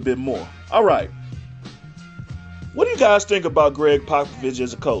a little bit more. All right. What do you guys think about Greg Popovich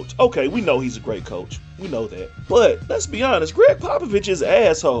as a coach? Okay, we know he's a great coach. We know that. But let's be honest, Greg Popovich is an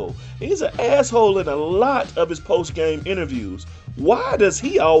asshole. He's an asshole in a lot of his post-game interviews. Why does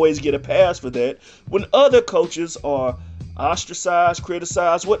he always get a pass for that when other coaches are ostracized,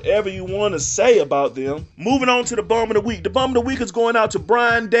 criticized, whatever you want to say about them? Moving on to the bum of the week. The bum of the week is going out to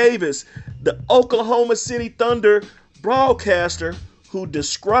Brian Davis, the Oklahoma City Thunder broadcaster who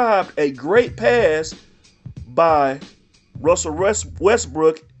described a great pass by Russell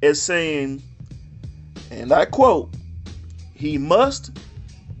Westbrook as saying, and I quote, "He must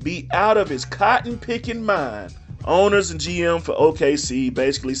be out of his cotton-picking mind." Owners and GM for OKC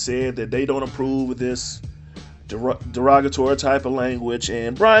basically said that they don't approve of this derogatory type of language,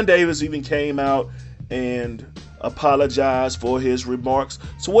 and Brian Davis even came out and apologized for his remarks.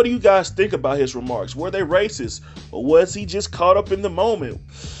 So what do you guys think about his remarks? Were they racist, or was he just caught up in the moment?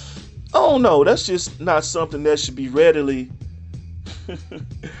 I don't know. That's just not something that should be readily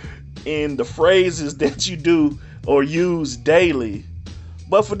in the phrases that you do or use daily.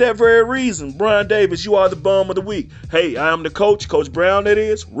 But for that very reason, Brian Davis, you are the bum of the week. Hey, I am the coach, Coach Brown that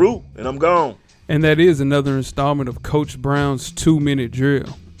is, Root, and I'm gone. And that is another installment of Coach Brown's 2-minute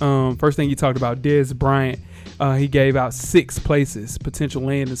drill. First thing he talked about, Dez Bryant. He gave out 6 places, potential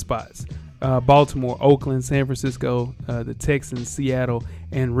landing spots. Baltimore, Oakland, San Francisco, the Texans, Seattle,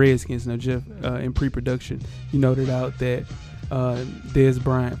 and Redskins. Now, Jeff, in pre-production, you noted out that Dez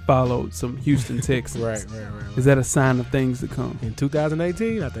Bryant followed some Houston Texans. Right. Is that a sign of things to come? In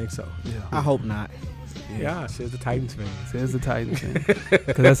 2018, I think so. Yeah. I hope not. Yeah, says the Titans fan. Says the Titans fan.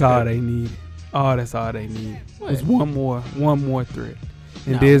 Because that's all they need. That's all they need. It's one more threat.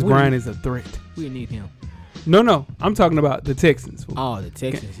 And Dez Bryant is a threat. We need him. No. I'm talking about the Texans. Oh, the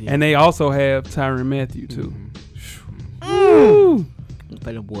Texans, yeah. And they also have Tyrann Mathieu, too.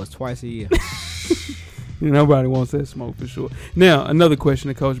 Play them boys twice a year. Nobody wants that smoke for sure. Now, another question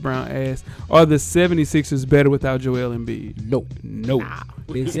that Coach Brown asked, are the 76ers better without Joel Embiid? No. Nah.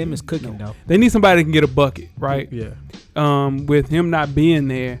 Ben Simmons cooking, though. They need somebody that can get a bucket, right? Yeah. With him not being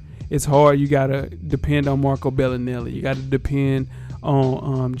there, it's hard. You got to depend on Marco Bellinelli. You got to depend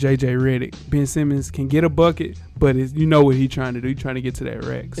on J.J. Redick. Ben Simmons can get a bucket, but you know what he's trying to do. He's trying to get to that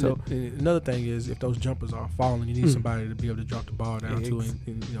rack. So another thing is, if those jumpers are falling, you need somebody to be able to drop the ball down to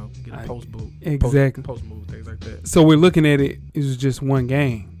and get a post move. Exactly. Post move, things like that. So we're looking at it was just one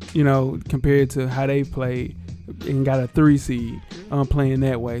game, compared to how they played and got a 3 seed playing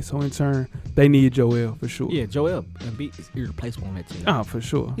that way. So in turn, they need Joel for sure. Yeah, Joel Embiid is irreplaceable on that team. Oh, for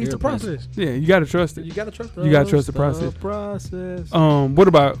sure. He's the process. Yeah, you got to trust it. You got to trust the process. Process. What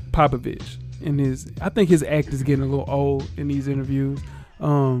about Popovich? in his. I think his act is getting a little old in these interviews.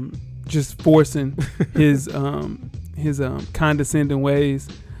 Just forcing his condescending ways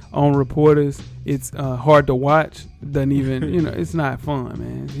on reporters. It's hard to watch. Doesn't even, it's not fun,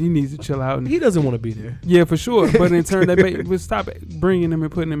 man. He needs to chill out. He doesn't want to be there. Yeah, for sure. But in turn, we'll stop bringing him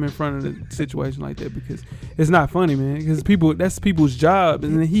and putting him in front of the situation like that because it's not funny, man. Because that's people's job,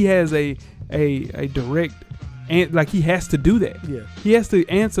 and he has a direct, like he has to do that. Yeah, he has to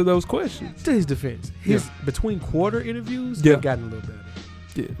answer those questions. To his defense, between quarter interviews, they've gotten a little better.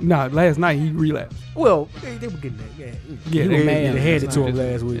 Yeah. Nah, last night he relapsed. Well, they were getting that. Yeah, they handed to him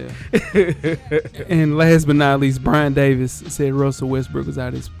last week. Yeah. And last but not least, Brian Davis said Russell Westbrook was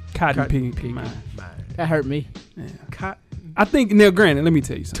out his cotton picking mind. That hurt me. Yeah. I think, now granted, let me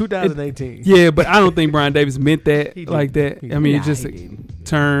tell you something. 2018. But I don't think Brian Davis meant that like that. I mean, it's just a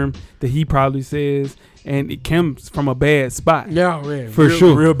term that he probably says, and it comes from a bad spot. Yeah, man. For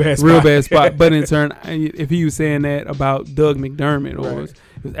sure. Real bad spot. Real bad spot. But in turn, if he was saying that about Doug McDermott or it was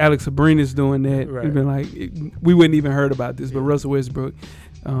Alex Abrinas doing that, it'd been like, we wouldn't even heard about this. But Russell Westbrook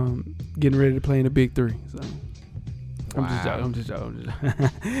getting ready to play in the Big Three. So I'm just joking.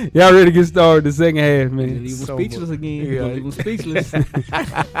 Y'all ready to get started the second half, man? Leave them speechless again. Yeah. Leave them speechless.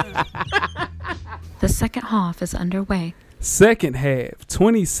 The second half is underway. Second half,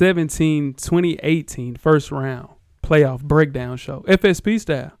 2017-2018 first round playoff breakdown show. FSP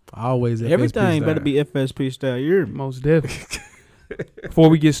style. Always FSP Everything style. Better be FSP style. You're most definitely. Before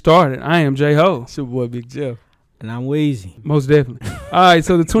we get started, I am J-Ho. It's your boy Big Jeff. And I'm Wheezy. Most definitely. All right,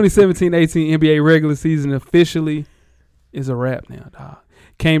 so the 2017-18 NBA regular season officially is a wrap now, dog.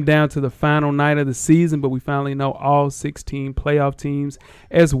 Came down to the final night of the season, but we finally know all 16 playoff teams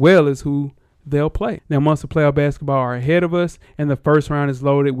as well as who they'll play. Now, months of playoff basketball are ahead of us, and the first round is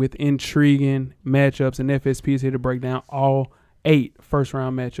loaded with intriguing matchups, and FSP is here to break down all 8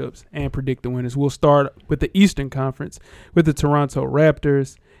 first-round matchups and predict the winners. We'll start with the Eastern Conference with the Toronto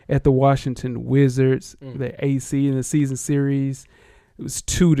Raptors at the Washington Wizards. The AC in the season series, it was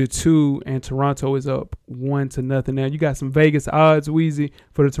 2-2, and Toronto is up 1-0. Now, you got some Vegas odds, Weezy,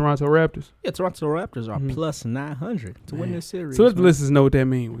 for the Toronto Raptors? Yeah, Toronto Raptors are plus 900 to win this series. So let the listeners know what that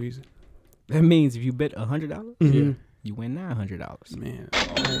means, Weezy. That means if you bet $100, you win $900. Man,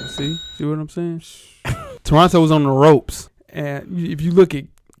 see what I'm saying? Toronto was on the ropes. And if you look at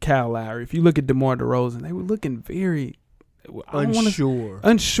Kyle Lowry, if you look at DeMar DeRozan, they were looking very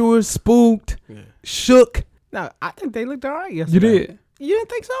unsure, spooked, shook. No, I think they looked all right yesterday. You did? You didn't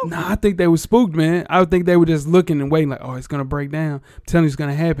think so? Nah, I think they were spooked, man. I would think they were just looking and waiting like, oh, it's going to break down. I'm telling you it's going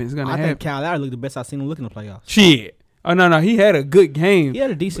to happen. It's going to happen. I think Kyle Lowry looked the best I've seen him look in the playoffs. Shit. Oh, no. He had a good game. He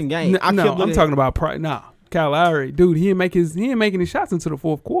had a decent game. I'm talking about Kyle Lowry. Dude, he ain't making his shots into the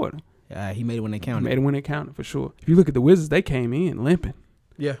fourth quarter. He made it when they counted. He made it when they counted, for sure. If you look at the Wizards, they came in limping.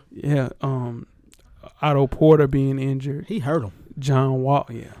 Yeah. Yeah. Otto Porter being injured. He hurt him. John Wall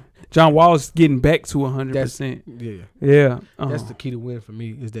is getting back to 100%. Yeah. That's the key to win for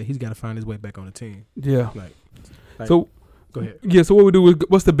me, is that he's got to find his way back on the team. Yeah. Like, so go ahead. Yeah, so what we do is,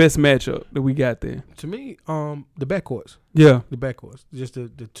 what's the best matchup that we got there? To me, the backcourts. Yeah. The backcourts. Just the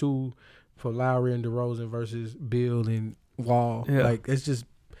two for Lowry and DeRozan versus Bill and Wall. Yeah. Like, it's just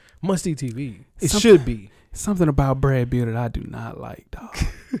must-see TV. Should be. Something about Brad Beal that I do not like, dog.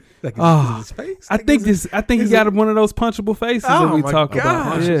 Like, is his face? I think he got one of those punchable faces that we talk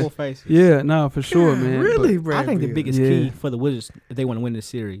about. Punchable faces. Yeah, no, for sure, man. Really, but Brad I think Beal. the biggest key for the Wizards, if they want to win this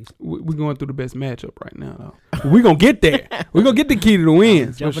series. We're going through the best matchup right now, though. We're going to get there. We're going to get the key to the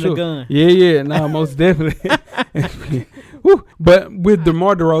wins. Jumping for sure. the gun. Yeah, no, most definitely. Woo. But with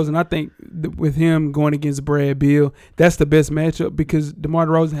DeMar DeRozan, I think with him going against Brad Beal, that's the best matchup because DeMar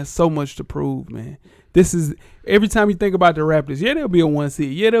DeRozan has so much to prove, man. This is every time you think about the Raptors, they'll be a 1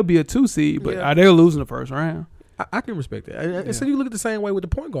 seed. Yeah, they'll be a 2 seed, but they'll lose in the first round. I can respect that. And so you look at the same way with the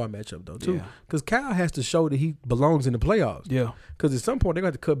point guard matchup, though, too. Because Kyle has to show that he belongs in the playoffs. Yeah. Because at some point, they're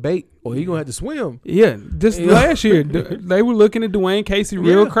going to have to cut bait or he's going to have to swim. Yeah. Just last year, they were looking at Dwayne Casey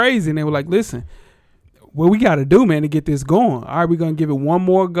real crazy, and they were like, listen, what we got to do, man, to get this going. All right, we're going to give it one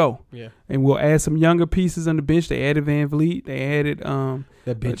more go. Yeah. And we'll add some younger pieces on the bench. They added Van Vliet. They added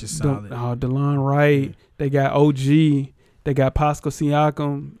that bench is solid. DeLon Wright. Yeah. They got OG. They got Pascal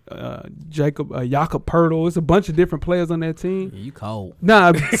Siakam, Jakob Pertl. It's a bunch of different players on that team. Yeah, you cold.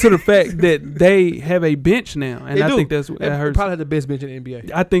 Nah, to the fact that they have a bench now. And I think that hurts. Probably have the best bench in the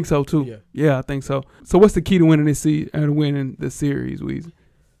NBA. I think so, too. Yeah, I think so. So what's the key to winning this winning the series, Weezy?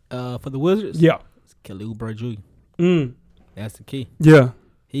 For the Wizards? Yeah. Kelly Oubre Jr. That's the key. Yeah.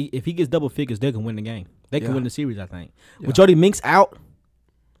 If he gets double figures, they can win the game. They can win the series, I think. Yeah. With Jody Minks out,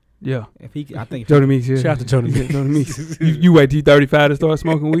 Yeah. I think Jody Meeks, yeah. Shout out to Jody Yeah, Meeks. Jody Meeks. You wait till you 35 to start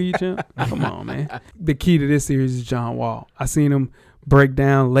smoking weed, champ? Come on, man. The key to this series is John Wall. I seen him break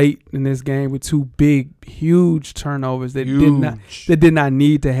down late in this game with 2 big, huge turnovers that did not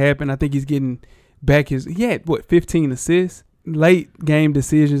need to happen. I think he's getting back he had 15 assists? Late game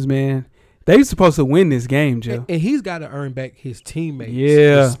decisions, man. They supposed to win this game, Joe. And he's got to earn back his teammates'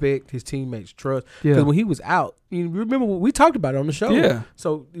 respect, his teammates' trust. Because when he was out, you remember we talked about it on the show. Yeah.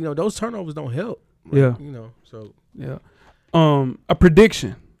 So, those turnovers don't help. Yeah. Yeah. A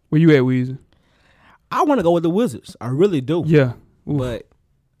prediction. Where you at, Weezy? I want to go with the Wizards. I really do. Yeah. Oof. But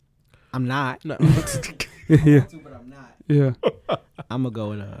I'm not. No. Yeah. But I'm not. Yeah. I'm going to go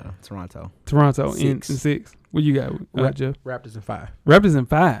with Toronto. Toronto 6. in 6. What you got, Jeff? Raptors in 5. Raptors in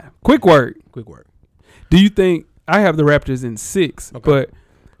 5. Quick work. Do you think I have the Raptors in 6? Okay. But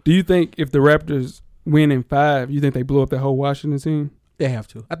do you think if the Raptors win in 5, you think they blow up that whole Washington team? They have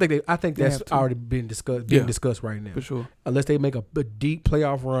to. I think that's already been discussed right now. For sure. Unless they make a deep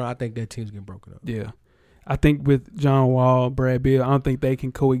playoff run, I think that team's getting broken up. Yeah. I think with John Wall, Brad Beal, I don't think they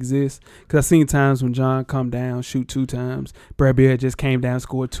can coexist. Because I've seen times when John come down, shoot 2 times. Brad Beal just came down,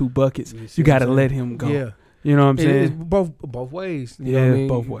 scored 2 buckets. You got to let him go. Yeah. You know what I'm saying? It's both ways. You know Yeah, what I mean?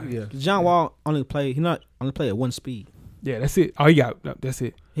 both ways. Yeah. John Wall only play at 1 speed. Yeah, that's it. All you got. No, that's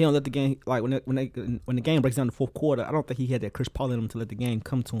it. He don't let the game when the game breaks down the fourth quarter. I don't think he had that Chris Paul in him to let the game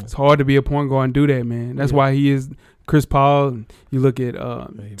come to him. It's hard to be a point guard and do that, man. That's why he is Chris Paul. And you look at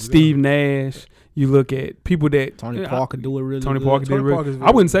Steve Nash. You look at people that Tony Parker do it really. Tony good. Parker did it really. I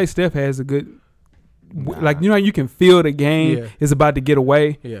wouldn't say Steph has a good. Nah. Like, how you can feel the game is about to get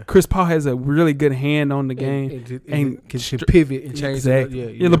away. Yeah. Chris Paul has a really good hand on the game and can pivot and change.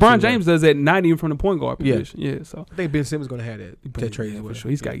 Exactly. Yeah, LeBron James does that not even from the point guard position. Yeah, so I think Ben Simmons going to have that trade as well. For sure.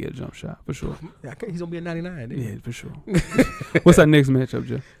 He's got to get a jump shot, for sure. He's going to be a 99. Yeah, for sure. What's our next matchup,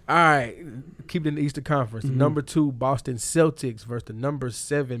 Jeff? All right. Keep it in the Eastern Conference. The number 2 Boston Celtics versus the number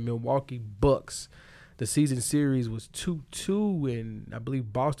 7 Milwaukee Bucks. The season series was 2-2, and I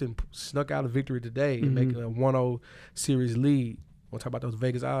believe Boston snuck out a victory today, making a 1-0 series lead. Want to talk about those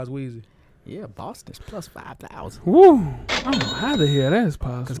Vegas odds, Weezy? Yeah, Boston's plus 5,000. Woo! I don't know how the hell that is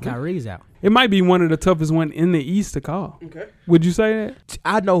possible. Because Kyrie's out. It might be one of the toughest ones in the East to call. Okay. Would you say that?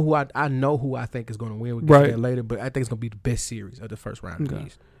 I know who I think is going to win. We'll get to that later, but I think it's going to be the best series of the first round in the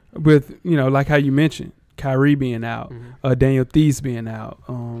East. With, like how you mentioned, Kyrie being out, Daniel Theis being out,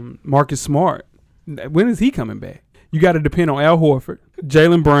 Marcus Smart. When is he coming back? You got to depend on Al Horford,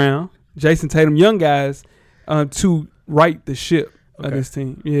 Jaylen Brown, Jason Tatum, young guys to right the ship of this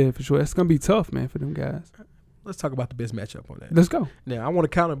team. Yeah, for sure. It's going to be tough, man, for them guys. Let's talk about the best matchup on that. Let's go. Now, I want to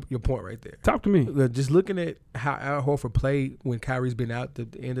counter your point right there. Talk to me. Just looking at how Al Horford played when Kyrie's been out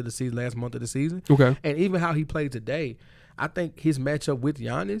at the end of the season, last month of the season, okay, and even how he played today, I think his matchup with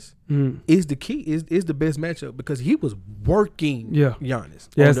Giannis is the key, is the best matchup because he was working Giannis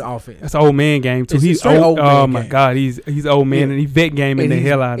on the offense. That's an old man game, too. He's old. Oh, my God. He's old man, and he vet gaming the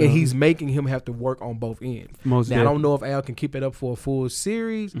hell out of him. And he's making him have to work on both ends. Now, I don't know if Al can keep it up for a full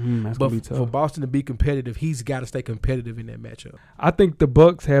series, but for Boston to be competitive, he's got to stay competitive in that matchup. I think the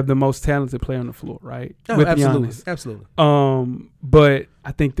Bucks have the most talented player on the floor, right? With absolutely. Giannis. Absolutely. But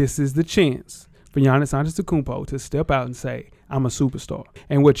I think this is the chance for Giannis Antetokounmpo to step out and say, I'm a superstar.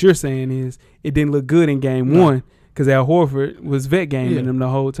 And what you're saying is it didn't look good in game one because Al Horford was vet gaming him the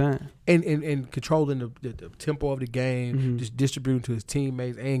whole time. And controlling the tempo of the game, just distributing to his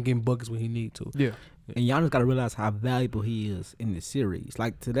teammates and getting buckets when he need to. Yeah. And Giannis got to realize how valuable he is in this series.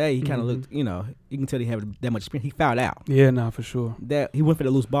 Like today, he kind of looked, you can tell he had that much experience. He fouled out. Yeah, no, for sure. That he went for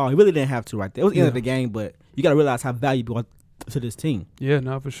the loose ball. He really didn't have to right there. It was the end of the game, but you got to realize how valuable to this team. Yeah,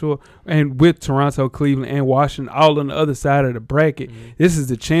 no, for sure. And with Toronto, Cleveland, and Washington all on the other side of the bracket, this is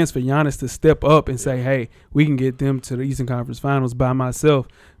the chance for Giannis to step up and say, hey, we can get them to the Eastern Conference Finals by myself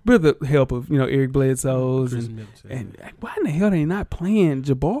with the help of, Eric Bledsoe's. And why in the hell are they not playing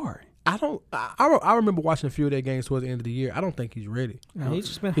Jabari? I remember watching a few of their games towards the end of the year. I don't think he's ready. He's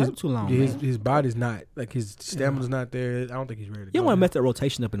just been hurt too long. His body's not, like his stamina's not there. I don't think he's ready. You don't want to mess that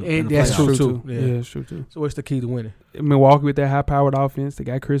rotation up in the playoffs. That's true too. Yeah, that's true too. So what's the key to winning? Milwaukee with that high-powered offense. They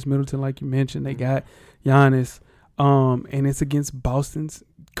got Chris Middleton, like you mentioned. They got Giannis, and it's against Boston's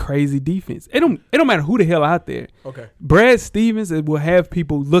crazy defense. It don't matter who the hell out there. Okay. Brad Stevens will have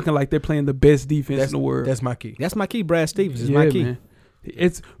people looking like they're playing the best defense in the world. That's my key. That's my key. Brad Stevens is my key. Man.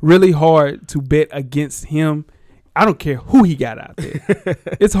 It's really hard to bet against him. I don't care who he got out there.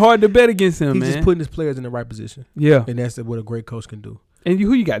 It's hard to bet against him, man. He's just putting his players in the right position. Yeah. And that's what a great coach can do. And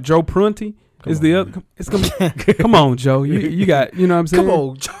who you got? Joe Prunty is the other. It's gonna be, come on, Joe. You got, you know what I'm saying? Come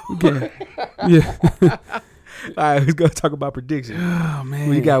on, Joe. Yeah. right, let's go talk about predictions. Oh man,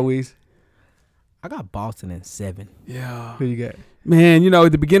 What you got, Weez? I got Boston in 7. Yeah, Who you got? man.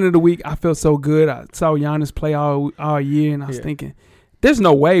 At the beginning of the week, I felt so good. I saw Giannis play all year, and I was thinking, there's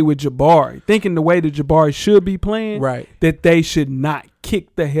no way with Jabari, thinking the way that Jabari should be playing, Right. that they should not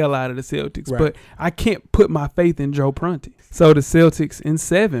kick the hell out of the Celtics. Right. But I can't put my faith in Joe Prunty. So the Celtics in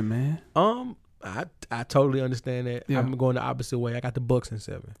 7, man. I totally understand that. Yeah. I'm going the opposite way. I got the Bucks in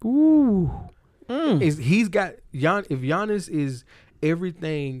 7. Ooh. He's got if Giannis is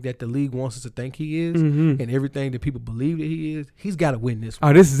everything that the league wants us to think he is, Mhm. and everything that people believe that he is, he's got to win this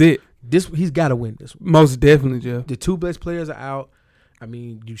one. Oh, this is it. He's got to win this one. Most definitely, Jeff. The two best players are out. I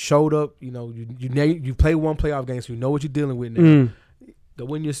mean, you showed up. You played one playoff game, so you know what you're dealing with now. Go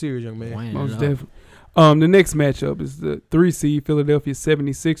win your series, young man. Most definitely. The next matchup is the 3 seed Philadelphia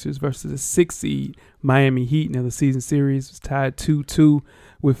 76ers versus the 6 seed Miami Heat. Now the season series was tied 2-2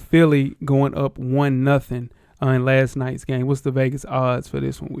 with Philly going up 1-0 in last night's game. What's the Vegas odds for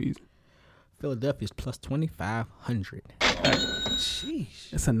this one, Weezy? Philadelphia's plus 2,500.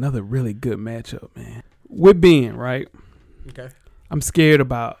 Sheesh. It's another really good matchup, man. With Ben, right? Okay. I'm scared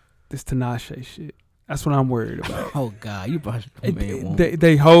about this Tinashe shit. That's what I'm worried about. Oh, God. You brought your man one.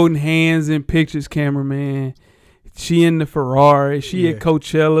 They holding hands in pictures, cameraman. She in the Ferrari. She at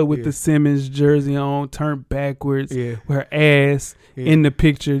Coachella with the Simmons jersey on, turned backwards, with her ass in the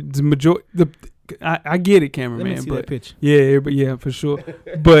picture. I get it, cameraman. Let me see that picture. Yeah, for sure.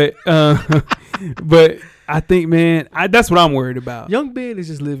 but I think, man, that's what I'm worried about. Young Ben is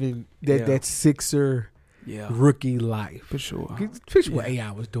just living that Sixer rookie life. For sure. Picture what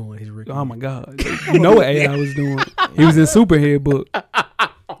AI was doing his rookie. Oh, my God. You know what AI was doing. He was in Superhead book.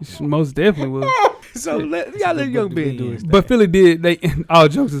 Most definitely was. So you gotta let Young Ben do his thing. But Philly did. All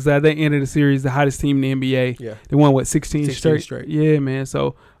jokes aside, they entered the series the hottest team in the NBA. Yeah. They won, 16 straight? Yeah, man.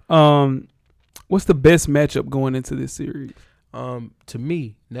 So, what's the best matchup going into this series? To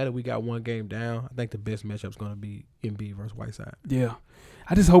me, now that we got one game down, I think the best matchup is going to be Embiid versus Whiteside. Yeah.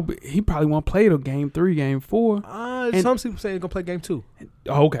 I just hope he probably won't play till game 3, game 4. Some people say he's going to play game 2.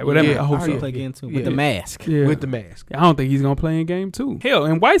 Oh, okay. Well, I hope so. Play game 2 with the mask. Yeah. With the mask. I don't think he's going to play in game 2. Hell,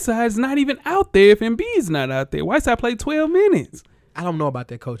 and Whiteside's not even out there if Embiid's not out there. Whiteside played 12 minutes. I don't know about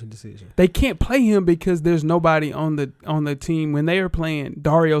that coaching decision. They can't play him because there's nobody on the team when they are playing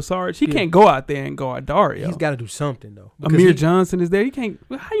Dario Saric. He can't go out there and guard Dario. He's got to do something though. Amir Johnson is there. He can't.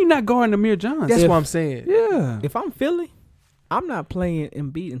 How you not guarding Amir Johnson? That's what I'm saying. Yeah. If I'm Philly, I'm not playing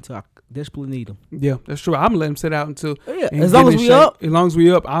Embiid until I desperately need him. Yeah, that's true. I'm gonna let him sit out until. Yeah, as long as we up. As long as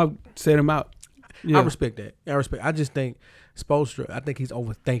we up, I'll set him out. Yeah. I respect that. I just think Spoelstra, I think he's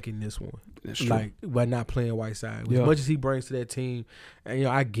overthinking this one. That's true. Like by not playing Whiteside. As much as he brings to that team, and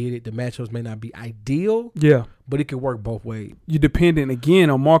I get it, the matchups may not be ideal. Yeah. But it could work both ways. You're dependent again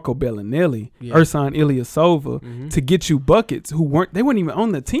on Marco Bellinelli, Ersan Ilyasova to get you buckets they weren't even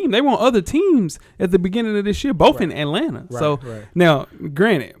on the team. They were on other teams at the beginning of this year, both in Atlanta. Now,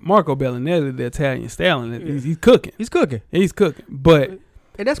 granted, Marco Bellinelli, the Italian stallion, he's cooking. He's cooking. But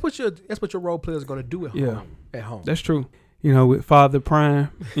and that's what your role players are going to do at home. At home. That's true. With Father Prime,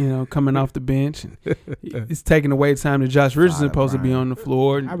 coming off the bench, and it's taking away time that Josh Richardson supposed to be on the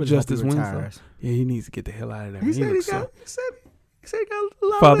floor. And Justice Winslow, he needs to get the hell out of there. He said he got a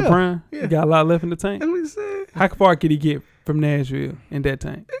lot Father left. Prime, he got a lot left in the tank. That's what he said. How far could he get from Nashville in that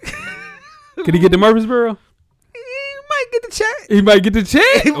tank? Could he get to Murfreesboro? He might get the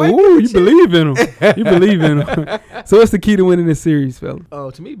check. Ooh, you believe in him. You believe in him. So what's the key to winning this series,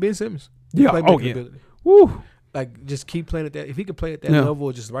 fella? To me, Ben Simmons. Yeah. Ability. Woo. Like, just keep playing at that. If he can play at that level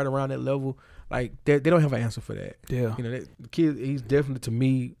or just right around that level, like, they don't have an answer for that. Yeah. The kid, he's definitely, to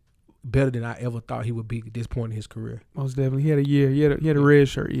me, better than I ever thought he would be at this point in his career. Most definitely. He had a year. He had a red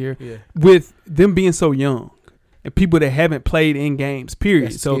shirt year. Yeah. With them being so young and people that haven't played in games,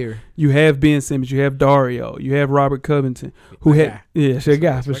 period. That's so scary. You have Ben Simmons, you have Dario, you have Robert Covington, who had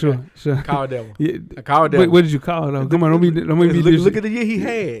guy for sure. I call devil. Yeah. I call devil. What did you call it though? Come on, look at the year he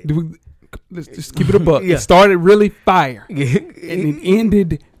had. Let's just keep it a buck. It started really fire, and it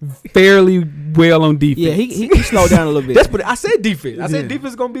ended fairly well on defense. Yeah, he slowed down a little bit. That's what I said. Defense. I said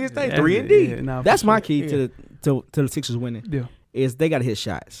defense is gonna be his thing. 3-and-D. That's my key to the Sixers winning. Yeah, is they got to hit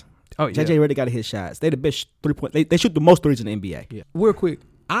shots. Oh yeah, JJ really got to hit shots. They the best 3-point. They shoot the most threes in the NBA. Yeah. Real quick,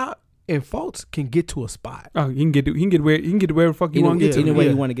 and Fultz can get to a spot. Oh, he can get where the fuck you want to get to. Anywhere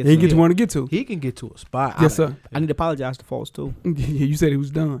you want to get to. He can want to get to. He can get to a spot. Yes, sir. I need to apologize to Fultz too. Yeah, you said he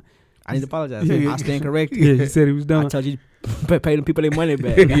was done. I need to apologize. I stand corrected. Yeah, you said he was done. I told you to pay them people their money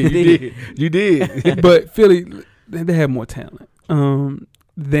back. You did. But Philly, they have more talent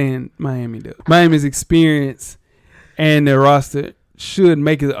than Miami does. Miami's experience and their roster should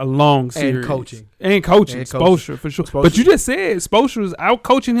make it a long series. And coaching. Spoelstra for sure. But you just said Spoelstra was out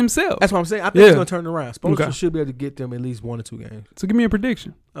coaching himself. That's what I'm saying. I think he's gonna turn it around. Spoelstra should be able to get them at least 1 or 2 games. So give me a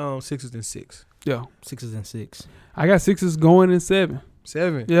prediction. Sixers and 6. Yeah, 6s and 6. I got Sixers going in 7.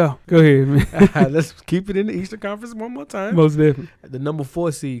 7. Yeah, go ahead, man. Let's keep it in the Eastern Conference one more time. Most definitely. The number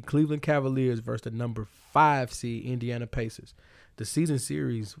 4 seed Cleveland Cavaliers versus the number 5 seed Indiana Pacers. The season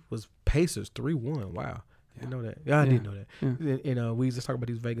series was Pacers 3-1. Wow. I didn't know that. I didn't know that. Yeah. And we just talk about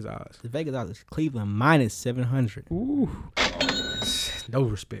these Vegas odds. The Vegas odds is Cleveland minus 700. Ooh. No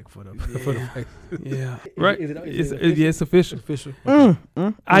respect for them. Yeah. Right. It's official. Official.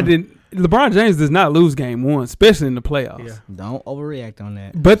 LeBron James does not lose game 1, especially in the playoffs. Yeah. Don't overreact on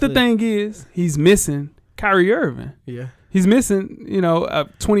that. But the thing is, he's missing Kyrie Irving. Yeah. He's missing, a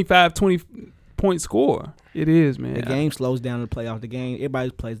 25-20-point score. It is, man. The game slows down in the playoffs. The game,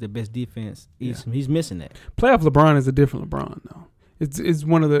 everybody plays their best defense. He's missing that. Playoff LeBron is a different LeBron, though. He's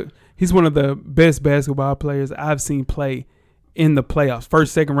one of the best basketball players I've seen play in the playoffs.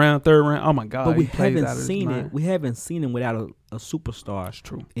 First, second round, third round. Oh my God! But we haven't seen it. We haven't seen him without a superstar. That's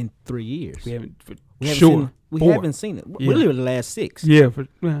true. In 3 years, we haven't seen it. Really, the last 6. Yeah,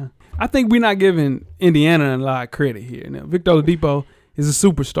 I think we're not giving Indiana a lot of credit here. Now, Victor Oladipo is a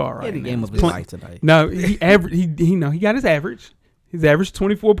superstar right now. Game of his life tonight. No, he got his average. He's averaged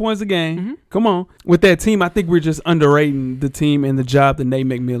 24 points a game. Mm-hmm. Come on. With that team, I think we're just underrating the team and the job that Nate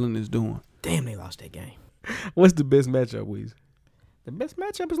McMillan is doing. Damn, they lost that game. What's the best matchup, Weezy? The best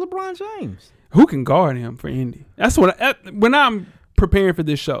matchup is LeBron James. Who can guard him for Indy? That's what when I'm preparing for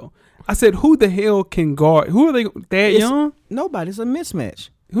this show, I said, who the hell can guard? Who are they? Young? Nobody. It's a mismatch.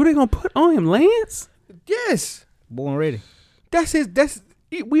 Who they gonna put on him? Lance? Yes. Born ready.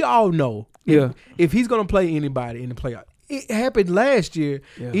 We all know. If he's gonna play anybody in the playoff. It happened last year.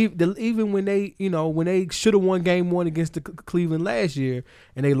 Yeah. Even when they should have won game 1 against the Cleveland last year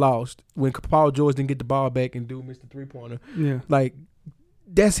and they lost when Paul George didn't get the ball back and do Mr. 3-pointer. Yeah. Like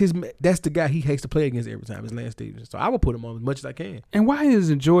that's the guy he hates to play against every time is Lance Stevenson. So I will put him on as much as I can. And why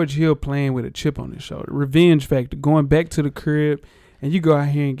isn't George Hill playing with a chip on his shoulder? Revenge factor, going back to the crib. And you go out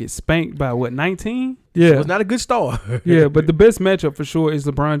here and get spanked by, 19? Yeah. So it's not a good start. Yeah, but the best matchup for sure is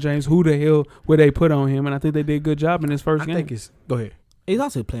LeBron James. Who the hell would they put on him? And I think they did a good job in his first game. Go ahead. He's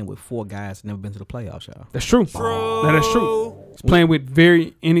also playing with 4 guys that never been to the playoffs, y'all. That's true. Now, that's true. He's playing with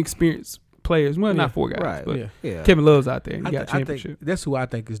very inexperienced players. Well, not 4 guys, right. But Kevin Love's out there. He got a championship. That's who I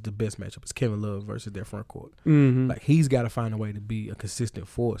think is the best matchup is Kevin Love versus their front court. Mm-hmm. Like, he's got to find a way to be a consistent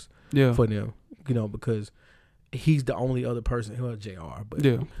force for them, because – he's the only other person who JR, but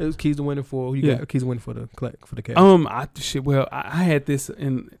it was keys to winning for who you got keys to winning for the Cavs. I had this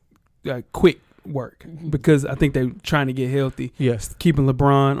in quick work because I think they're trying to get healthy. Yes, keeping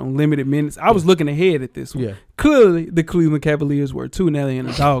LeBron on limited minutes. I was looking ahead at this one. Yeah, clearly the Cleveland Cavaliers were too. Now they're in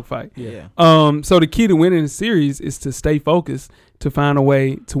a dogfight. Yeah. So the key to winning the series is to stay focused to find a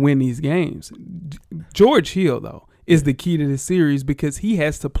way to win these games. George Hill though is the key to this series because he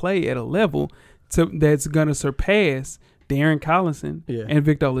has to play at a level that's going to surpass Darren Collison and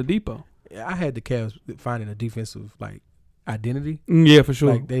Victor Oladipo. I had the Cavs finding a defensive identity. Yeah, for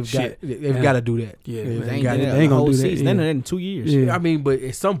sure. Like they've got to do that. Yeah, they ain't gonna do that. Season. They're in 2 years. Yeah. I mean, but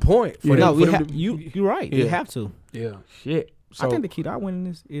at some point, you're right. You have to. Yeah, shit. So, I think the key to our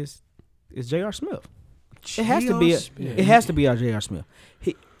winning is J.R. Smith. It has to be. It has to be our J.R. Smith.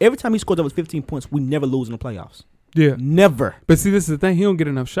 Every time he scores over 15 points, we never lose in the playoffs. Yeah, never. But see, this is the thing. He don't get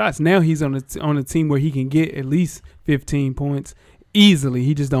enough shots. Now he's on a team where he can get at least 15 points easily.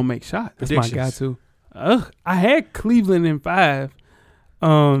 He just don't make shots. That's my guy too. I had Cleveland in 5.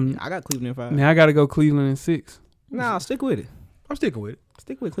 I got Cleveland in 5. Now I got to go Cleveland in 6. Nah, stick with it. I'm sticking with it.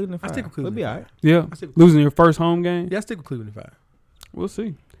 Stick with Cleveland in 5. I stick with Cleveland. We'll be all right. Yeah, losing your first home game. Yeah, I stick with Cleveland in 5. We'll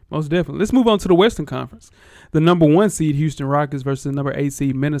see. Most definitely. Let's move on to the Western Conference. The number 1 seed Houston Rockets versus the number 8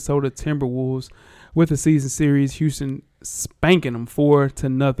 seed Minnesota Timberwolves. With the season series, Houston spanking them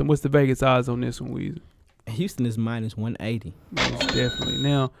 4-0. What's the Vegas odds on this one, Weezy? Houston is minus 180. Most definitely.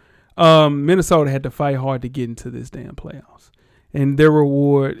 Now, Minnesota had to fight hard to get into this damn playoffs. And their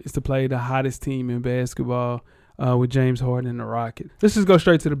reward is to play the hottest team in basketball with James Harden and the Rockets. Let's just go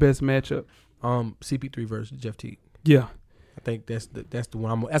straight to the best matchup. CP3 versus Jeff Teague. Yeah. I think that's the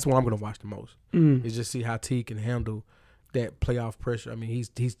one. That's what I'm going to watch the most. Is just see how Teague can handle that playoff pressure. I mean, he's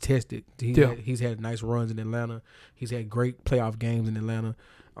tested. He's had nice runs in Atlanta. He's had great playoff games in Atlanta.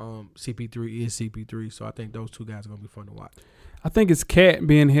 CP3 is CP3, so I think those 2 guys are going to be fun to watch. I think it's Cat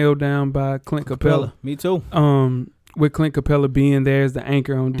being held down by Clint Capella. Me too. With Clint Capella being there as the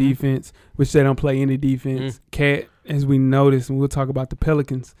anchor on defense, which they don't play any defense. Cat, as we noticed, and we'll talk about the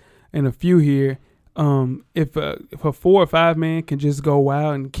Pelicans in a few here, if a 4 or 5 man can just go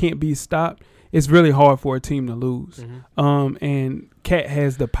wild and can't be stopped, it's really hard for a team to lose. And Cat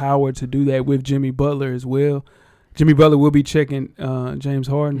has the power to do that with Jimmy Butler as well. Jimmy Butler will be checking James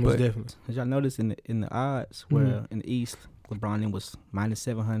Harden. Most But definitely. Did y'all notice in the odds where in the East, LeBron was minus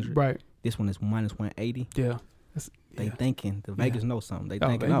 700. right, This one is minus 180. yeah, They yeah. thinking the Vegas know something. They Oh,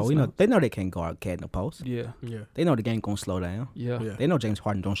 thinking, Vegas we know knows. they know they can't guard Cat in the post. yeah, Yeah. They know the game gonna slow down. yeah, Yeah. They know James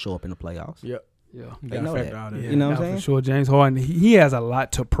Harden don't show up in the playoffs. Yeah. yeah. You They gotta know factor that. all that. Yeah, You know what I'm nah, saying? For sure, James Harden, he has a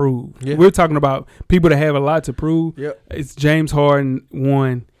lot to prove. Yeah. We're talking about people that have a lot to prove. Yep. It's James Harden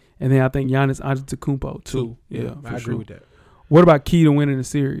 1, and then I think Giannis Antetokounmpo 2. Yeah, I for agree sure. with that. What about key to winning the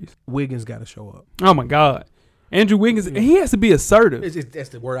series? Wiggins got to show up. Oh my God, Andrew Wiggins, he has to be assertive. That's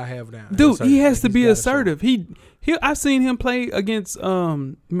the word I have now. Dude, Assertive. he has to He's be gotta assertive. He I've seen him play against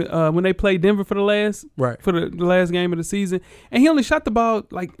when they played Denver for the last game of the season, and he only shot the ball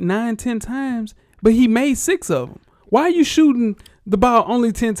like 9-10 times, but he made 6 of them. Why are you shooting the ball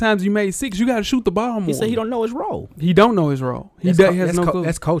only 10 times? You made 6. You got to shoot the ball more. He said he don't know his role. He don't know his role. He has no clue.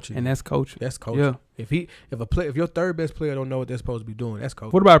 That's coaching. And that's coaching. That's coaching. Yeah. If your third best player don't know what they're supposed to be doing, that's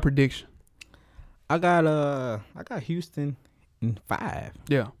coaching. What about a prediction? I got Houston in 5.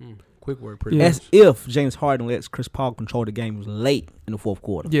 Yeah. Quick word, pretty Yeah. As if James Harden lets Chris Paul control the game late in the fourth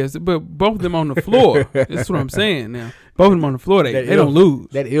quarter. Yes, but both of them on the floor. That's what I'm saying now. Both of them on the floor, they That don't if- lose.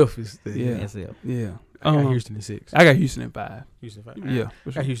 That if is the, Yeah. That's it. Yeah. I got Houston in 6. I got Houston in 5. Houston 5. Yeah. For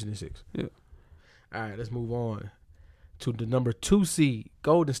I sure. got Houston in 6. Yeah. All right, let's move on to the number 2 seed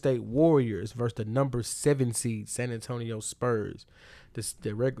Golden State Warriors versus the number 7 seed San Antonio Spurs.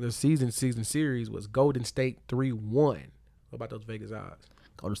 The regular season series was Golden State 3-1. What about those Vegas odds?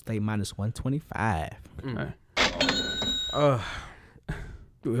 Golden State minus 125.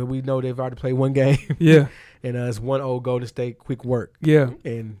 We know they've already played one game, Yeah. and it's 1-0 Golden State. Quick work, Yeah.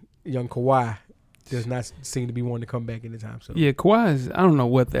 and young Kawhi does not seem to be wanting to come back anytime soon. Yeah, Kawhi is, I don't know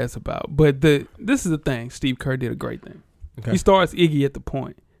what that's about. But this is the thing. Steve Kerr did a great thing. Okay. He starts Iggy at the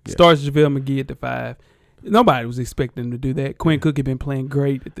point. Yeah. Starts JaVale McGee at the 5. Nobody was expecting him to do that. Quinn Cook had been playing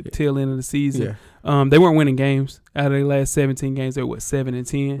great at the tail end of the season. Yeah. They weren't winning games. Out of their last 17 games, they were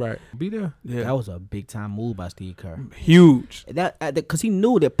 7-10. Right. Be there. Yeah. That was a big time move by Steve Kerr. Huge. That because he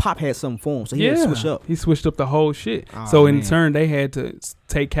knew that Pop had something for him, so he had to switch up. He switched up the whole shit. Oh, So in man. turn, they had to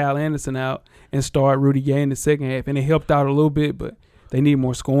take Kyle Anderson out and start Rudy Gay in the second half, and it helped out a little bit, but they need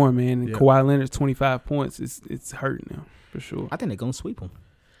more scoring, man. And Yeah. Kawhi Leonard's 25 points. It's hurting them for sure. I think they're gonna sweep him.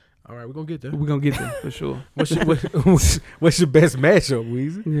 All right, we're gonna get there. We're gonna get there for sure. What's your best matchup,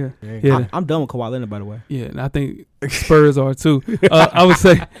 Weezy? Yeah, Yeah. yeah, I'm done with Kawhi Leonard, by the way. yeah. And I think Spurs are too. I would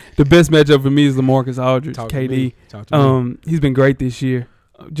say the best matchup for me is LaMarcus Aldridge, Talk to KD. me. Talk to me. He's been great this year,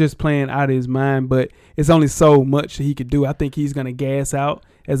 just playing out of his mind. But it's only so much that he could do. I think he's gonna gas out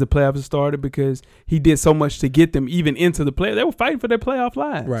as the playoffs started because he did so much to get them even into the play. They were fighting for their playoff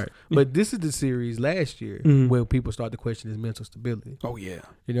lives. Right. But this is the series last year where people start to question his mental stability. Oh yeah.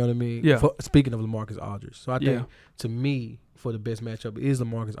 You know what I mean? Yeah. Speaking of LaMarcus Aldridge. So I think, Yeah. to me, for the best matchup is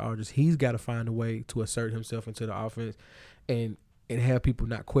LaMarcus Aldridge. He's got to find a way to assert himself into the offense and have people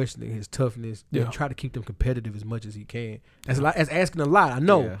not questioning his toughness Yeah. and try to keep them competitive as much as he can. That's a lot. That's asking a lot. I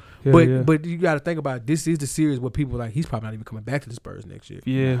know. Yeah. Yeah, But you got to think about it. This is the series where people are like, he's probably not even coming back to the Spurs next year.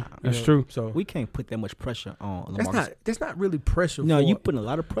 Yeah, that's You know? true. So We can't put that much pressure on LaMarcus. that's not really pressure. No, for, you putting a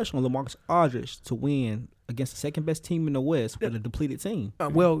lot of pressure on LaMarcus Aldridge to win against the second best team in the West with a depleted team.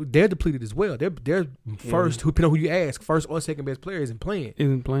 well, they're depleted as well. They're first, depending on who you ask, first or second best player isn't playing.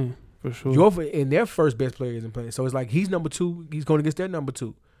 Isn't playing for sure. And their first best player isn't playing. So it's like he's number 2. He's going against their number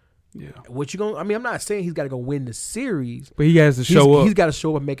 2. Yeah, What you going? I mean, I'm not saying he's got to go win the series. but he has to show up. He's got to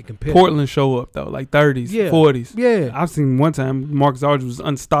show up and make it competitive. Portland show up though, like 30s, Yeah. 40s. Yeah. I've seen one time Marcus Aldridge was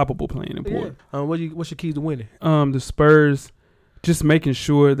unstoppable playing in Yeah. Portland. What's your keys to winning? The Spurs just making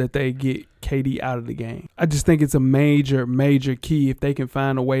sure that they get KD out of the game. I just think it's a major, major key if they can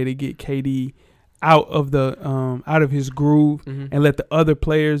find a way to get KD out of the out of his groove and let the other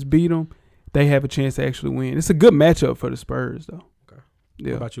players beat him. They have a chance to actually win. It's a good matchup for the Spurs though. Okay.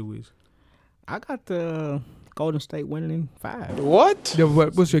 Yeah. What about you, Weez? I got the Golden State winning in 5. Yeah,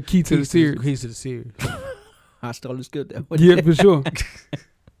 what's your key to the series? Keys to the series. I stole this good though. Yeah, for sure.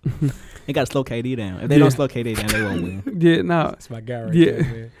 They got to slow KD down. If they don't slow KD down, they won't win. Yeah, no. That's my guy right Yeah. there,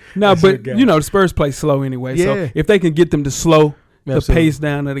 man. No, That's your but guy. the Spurs play slow anyway. Yeah. So if they can get them to slow the Absolutely. pace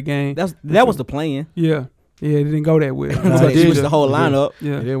down of the game. That was the plan. Yeah. Yeah, it didn't go that well. Nah, So it they did. switched the whole It did. lineup. It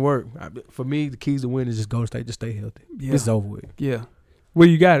Yeah. didn't work. For me, the keys to win is just Golden State. Just stay healthy. Yeah. It's over with. Yeah. Where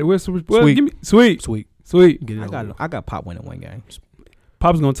you got it? Well, Sweet. give me sweet. Sweet. Sweet. Get it over with. I got Pop winning one game.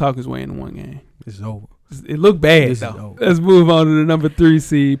 Pop's gonna talk his way into one game. This is over. It looked bad, This is though. over. Let's move on to the number 3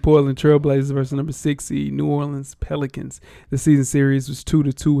 seed, Portland Trailblazers versus number 6 seed, New Orleans Pelicans. The season series was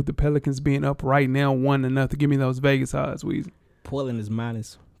 2-2 with the Pelicans being up right now 1-0. Give me those Vegas odds, Weezy. Portland is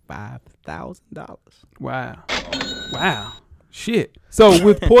minus $5,000. Wow. Shit. So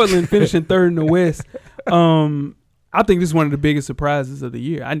with Portland finishing third in the West, I think this is one of the biggest surprises of the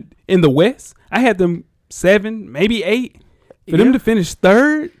year. In the West, I had them 7, maybe 8. For them to finish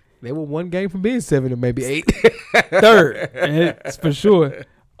third. They were one game from being 7 or maybe 8. Third. It's for sure.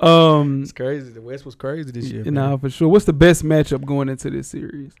 It's crazy. The West was crazy this year. Nah, for sure. What's the best matchup going into this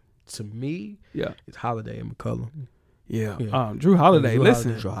series? To me, Yeah. it's Holiday and McCollum. Yeah. Drew Holiday, Drew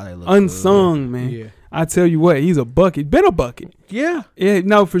listen. Holiday looks Unsung, man. Yeah. I tell you what, he's a bucket. Been a bucket. Yeah. Yeah,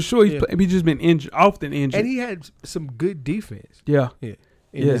 no, for sure. He's Yeah. He's just been injured, often injured. And he had some good defense. Yeah. In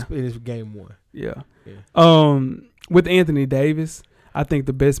Yeah. this game 1. Yeah. Yeah. With Anthony Davis, I think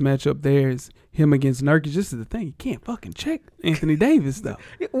the best matchup there is him against Nurkic. This is the thing. You can't fucking check Anthony Davis, though.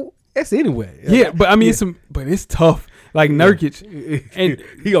 That's anyway. Yeah, but I mean, it's tough. Like Nurkic. And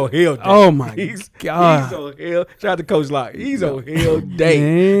he on hell day. oh, my God. He's on hell. Shout out to Coach Locke. He's on hell day.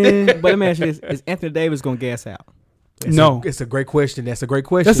 Man. But let me ask you this. Is Anthony Davis going to gas out? No. It's a great question. That's a great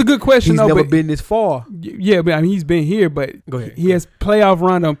question. That's a good question, He's though. never but been this far. Yeah, but I mean, he's been here, but Go ahead. he has playoff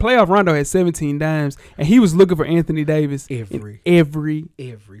Rondo. Playoff Rondo had 17 dimes, and he was looking for Anthony Davis Every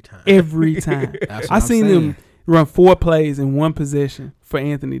time. every time. That's what I I'm seen saying. him run 4 plays in one possession for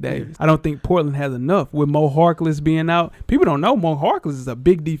Anthony Davis. I don't think Portland has enough. With Mo Harkless being out, people don't know Mo Harkless is a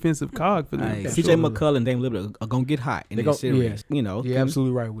big defensive cog for them. Hey, For CJ sure. McCullough and Dame Lillard are going to get hot in They this gon- series. You know, Yeah,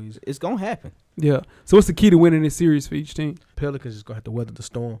 absolutely right, Weezy. it's going to happen. Yeah. So what's the key to winning this series for each team? Pelicans is gonna have to weather the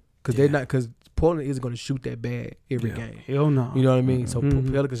storm because Portland isn't gonna shoot that bad every game. Hell no. You know what I mean? So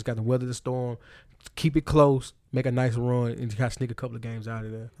Mhm. Pelicans got to weather the storm, keep it close, make a nice run, and kind of sneak a couple of games out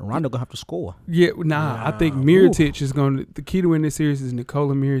of there. Rondo going to have to score. Yeah, I think Mirotic is going to – the key to win this series is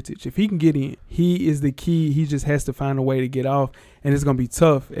Nikola Mirotic. If he can get in, he is the key. He just has to find a way to get off, and it's going to be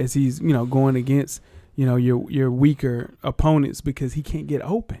tough as he's, going against, your weaker opponents because he can't get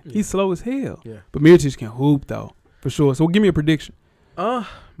open. Yeah. He's slow as hell. Yeah. But Mirotic can hoop, though, for sure. So give me a prediction.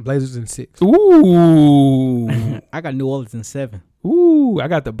 Blazers in 6. Ooh. I got New Orleans in 7. Ooh, I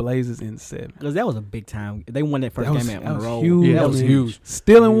got the Blazers in 7. Because that was a big time. They won that first That was- game that on the was road. huge. Yeah, that was man. huge.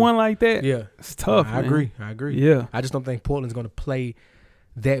 Still in Yeah. one like that? Yeah, It's tough, I man. agree. Yeah. I just don't think Portland's gonna play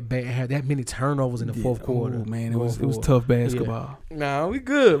that bad, have that many turnovers in the fourth quarter. Oh, man, it going was forward. tough basketball. Nah, we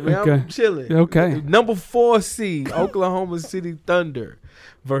good, man. Okay. I'm chilling. Okay. Number 4 seed Oklahoma City Thunder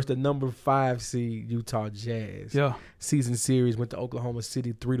versus the number 5 seed Utah Jazz. Yeah. Season series went to Oklahoma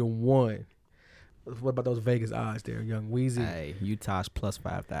City 3-1. What about those Vegas odds there, Young Weezy? Hey, Utah's plus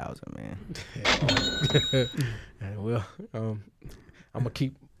 5,000, man. Well, I'm gonna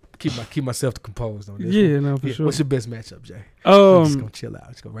keep myself composed on this. Yeah, one. no, for sure. What's your best matchup, Jay? I'm just Um, gonna chill out.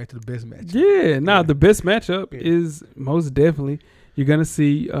 Just go right to the best matchup. yeah, the best matchup Yeah. is most definitely you're gonna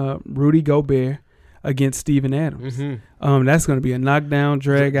see Rudy Gobert against Steven Adams. Mm-hmm. That's gonna be a knockdown,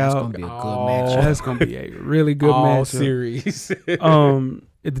 drag That's out. going to be a good Oh. matchup. That's gonna be a really good All matchup. series.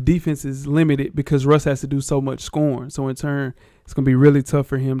 If the defense is limited because Russ has to do so much scoring, so in turn it's gonna be really tough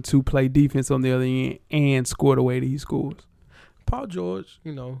for him to play defense on the other end and score the way that he scores. Paul George,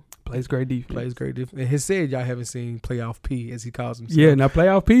 Plays great defense. plays great defense. And he said y'all haven't seen playoff P as he calls himself. Yeah, now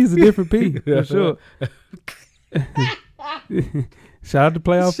playoff P is a different P for sure. Shout out to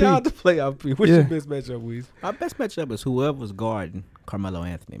playoff Shout out P. to playoff P. What's Yeah. your best matchup, Weez? Our best matchup is whoever's guarding Carmelo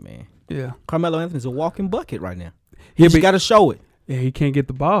Anthony, man. Yeah, Carmelo Anthony's a walking bucket right now. yeah, He just but got to show it. yeah, he can't get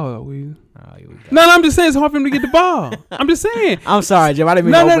the ball. Though. Here we go. No, I'm just saying it's hard for him to get the ball. I'm just saying. I'm sorry, Jim. I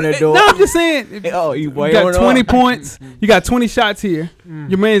didn't mean to open that door. No, I'm just saying. If Oh, you boy, got 20 points. points. You got 20 shots here.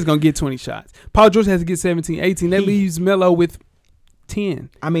 Your man's going to get 20 shots. Paul George has to get 17, 18. That He- leaves Melo with 10.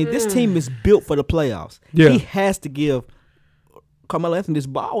 I mean, this team is built for the playoffs. Yeah. He has to give Carmelo Anthony this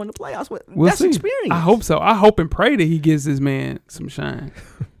ball in the playoffs. We'll That's see. experience. I hope so. I hope and pray that he gives this man some shine.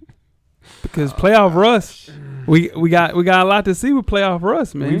 Because playoff Russ, we got a lot to see with playoff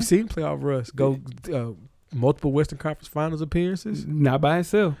Russ, man. We've seen playoff Russ go multiple Western Conference Finals appearances. Not by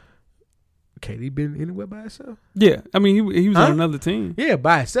himself. KD been anywhere by himself? Yeah, I mean he was Huh? on another team. Yeah,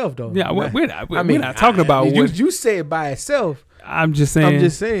 by itself though. Yeah, Like, we're not talking about you. what. You said by itself. I'm just saying. I'm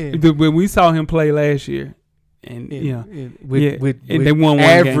just saying. When we saw him play last year, and With and they won one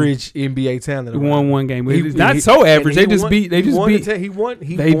average NBA talent. we won one game. He- It's not he- so average. and They just beat. They he just won the beat. ta- He won.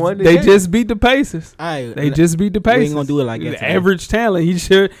 He They won. the they game. just beat the Pacers. Hey, They just beat the we Pacers. ain't gonna do it like that The today. average talent. He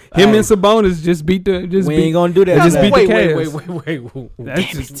should. Him Hey. and Sabonis just beat the. Just we beat. ain't gonna do that. They just today. beat the wait, Cavs. wait. That's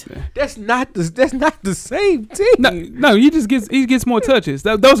Damn just. That's not the same team. No, he gets more touches.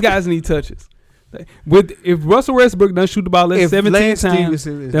 Those guys need touches. If Russell Westbrook doesn't shoot the ball less 17 times,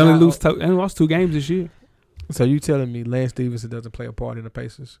 they only lost 2 games this year. So you telling me Lance Stevenson doesn't play a part in the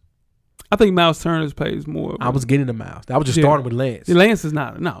Pacers? I think Miles Turner plays more. I was getting to Miles. I was just starting with Lance. Lance is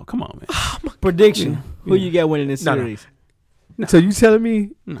not. No, come on, man. Prediction. Who you got winning this series? No. So you telling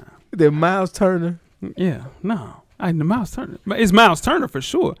me No. that Miles Turner? Yeah, no. Miles Turner. It's Miles Turner for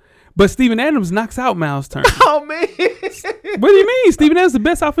sure. But Steven Adams knocks out Miles Turner. Oh, man. What do you mean? Steven Adams is the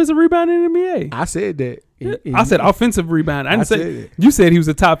best offensive rebounder in the NBA. I said that. I said offensive rebound. I didn't say that. you said he was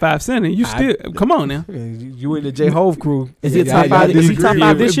a top 5 center. You still come on now. You in the J Hove crew? Is he top 5? Is he top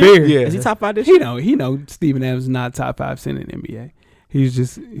 5 this year? Yeah. Is he top 5 this year? He know Steven Adams is not top 5 center in the NBA. He's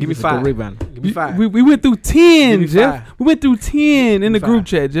just give me 5. Rebound. Give me 5. We went through 10, Jeff. 5. We went through 10 in the 5. group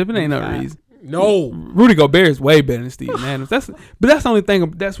chat, Jeff. It ain't no reason. No, Rudy Gobert is way better than Steven Adams. That's the only thing.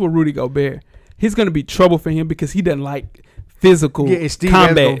 That's what Rudy Gobert. He's gonna be trouble for him because he doesn't like physical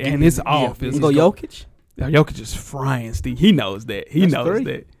combat, and it's all physical. You go Jokic. Jokic is frying Steve. He knows that. He knows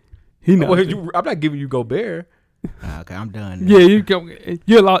that. He knows. Well, I'm not giving you Gobert. Okay, I'm done. Yeah, you go.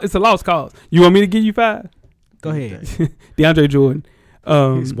 It's a lost cause. You want me to give you 5? Go ahead. DeAndre Jordan.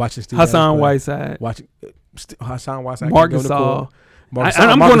 He's watching Steve Hassan Whiteside. Watching Hassan Whiteside. Marc Gasol. Marcus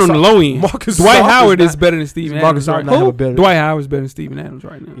I'm going on the low end. Dwight Howard is better than Steven Adams. Dwight Howard's better than Steven Adams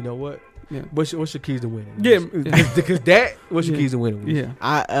right now. You know what? Yeah. What's your keys to winning? Yeah, because what's your keys to winning?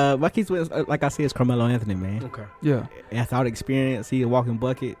 Yeah. My keys to winning, like I said, is Carmelo Anthony, man. Okay. Yeah. Without experience, he a walking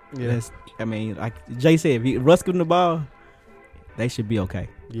bucket. Yeah. Like Jay said, if Russ give them the ball, they should be okay.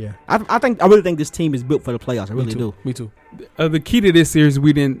 Yeah. I really think this team is built for the playoffs. I really do. Me too. The key to this series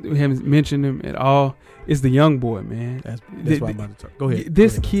we haven't mentioned him at all is the young boy, man. That's what I'm about to talk. Go ahead.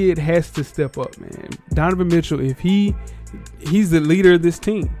 This kid has to step up, man. Donovan Mitchell, if he's the leader of this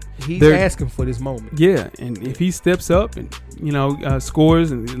team. He's asking for this moment. Yeah, and if he steps up and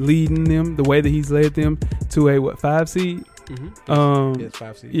scores and leading them the way that he's led them to a 5 seed. Mm-hmm.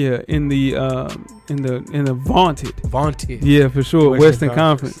 5 seed. Yeah, in the vaunted. Yeah, for sure. Western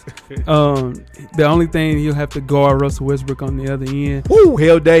Conference. The only thing he'll have to guard Russell Westbrook on the other end. Woo,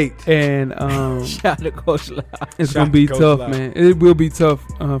 hell date. And shout out to Coach Lau. It's gonna be tough, man. It will be tough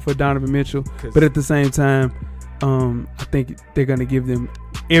for Donovan Mitchell, but at the same time, I think they're gonna give them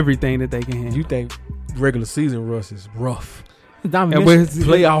everything that they can handle. You think regular season Russ is rough?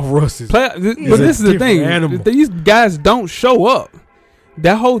 Playoff Russ is. But this is the thing: animal. These guys don't show up.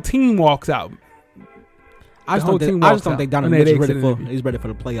 That whole team walks out. I just don't think Donovan Mitchell is ready for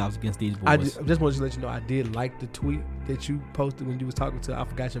the playoffs against these boys. I just wanted to let you know I did like the tweet that you posted when you was talking to, I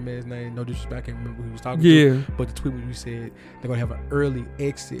forgot your man's name, no disrespect, I can't remember who he was talking to. But the tweet when you said they're going to have an early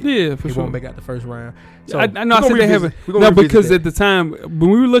exit. Yeah, for sure. They won't make out the first round. So I know I said they have because at the time, when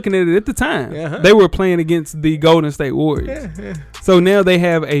we were looking at it at the time, they were playing against the Golden State Warriors. Yeah. So now they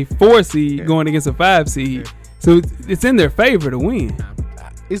have a 4 seed going against a 5 seed. So it's in their favor to win.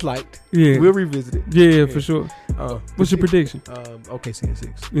 It's liked. Yeah. We'll revisit it. Yeah, for sure. What's your prediction? OKC in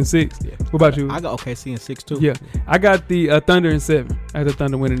 6. In 6? Yeah. What about you? I got OKC in 6 too. Yeah. I got the Thunder in 7. I had the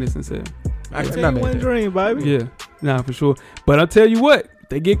Thunder winning this in 7. I can tell you one dream, baby. Yeah. Nah, for sure. But I'll tell you what.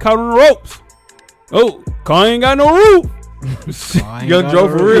 They get caught on the ropes. Oh, car ain't got no roof. Young Joe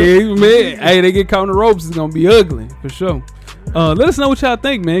for real. Yeah, man. Hey, they get caught on the ropes. It's going to be ugly. For sure. Let us know what y'all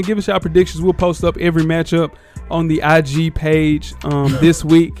think, man. Give us y'all predictions. We'll post up every matchup on the IG page this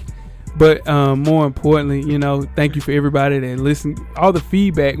week. But more importantly, thank you for everybody that listened. All the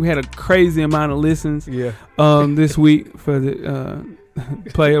feedback. We had a crazy amount of listens this week for the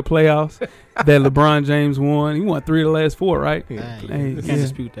playoffs that LeBron James won. He won 3 of the last 4, right? Can't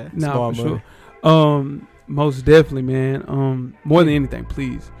dispute that. No, for sure. Most definitely, man. More than anything,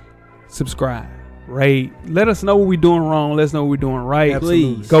 please subscribe. Rate. Let us know what we're doing wrong. Let us know what we're doing right.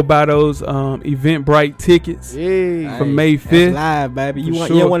 Absolutely. Please go buy those Eventbrite tickets from May 5th. That's live, baby. You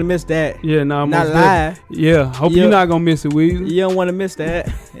don't want to miss that. Yeah, no, not live. Yeah, hope you're not gonna miss it, Weezy. You don't want to miss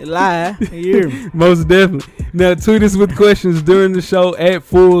that. It's live. You hear me? Most definitely. Now tweet us with questions during the show at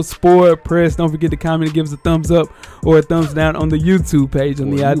Full Sport Press. Don't forget to comment and give us a thumbs up or a thumbs down on the YouTube page, on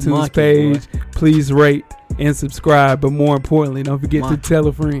the iTunes page. Please rate and subscribe, but more importantly, don't forget to tell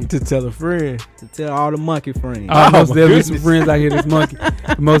a friend. To tell a friend. To tell all the monkey friends. Most definitely some friends out here this monkey.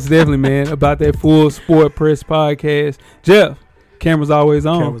 Most definitely, man, about that Full Sport Press podcast. Jeff, camera's always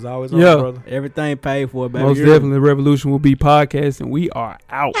on. Camera's always on, brother. Everything paid for, baby. Most definitely, the revolution will be podcasting. We are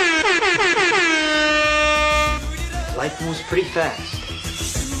out. Life moves pretty fast.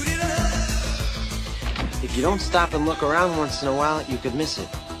 If you don't stop and look around once in a while, you could miss it.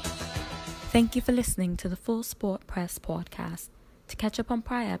 Thank you for listening to the Full Sport Press podcast. To catch up on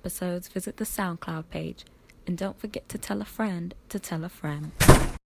prior episodes, visit the SoundCloud page. And don't forget to tell a friend to tell a friend.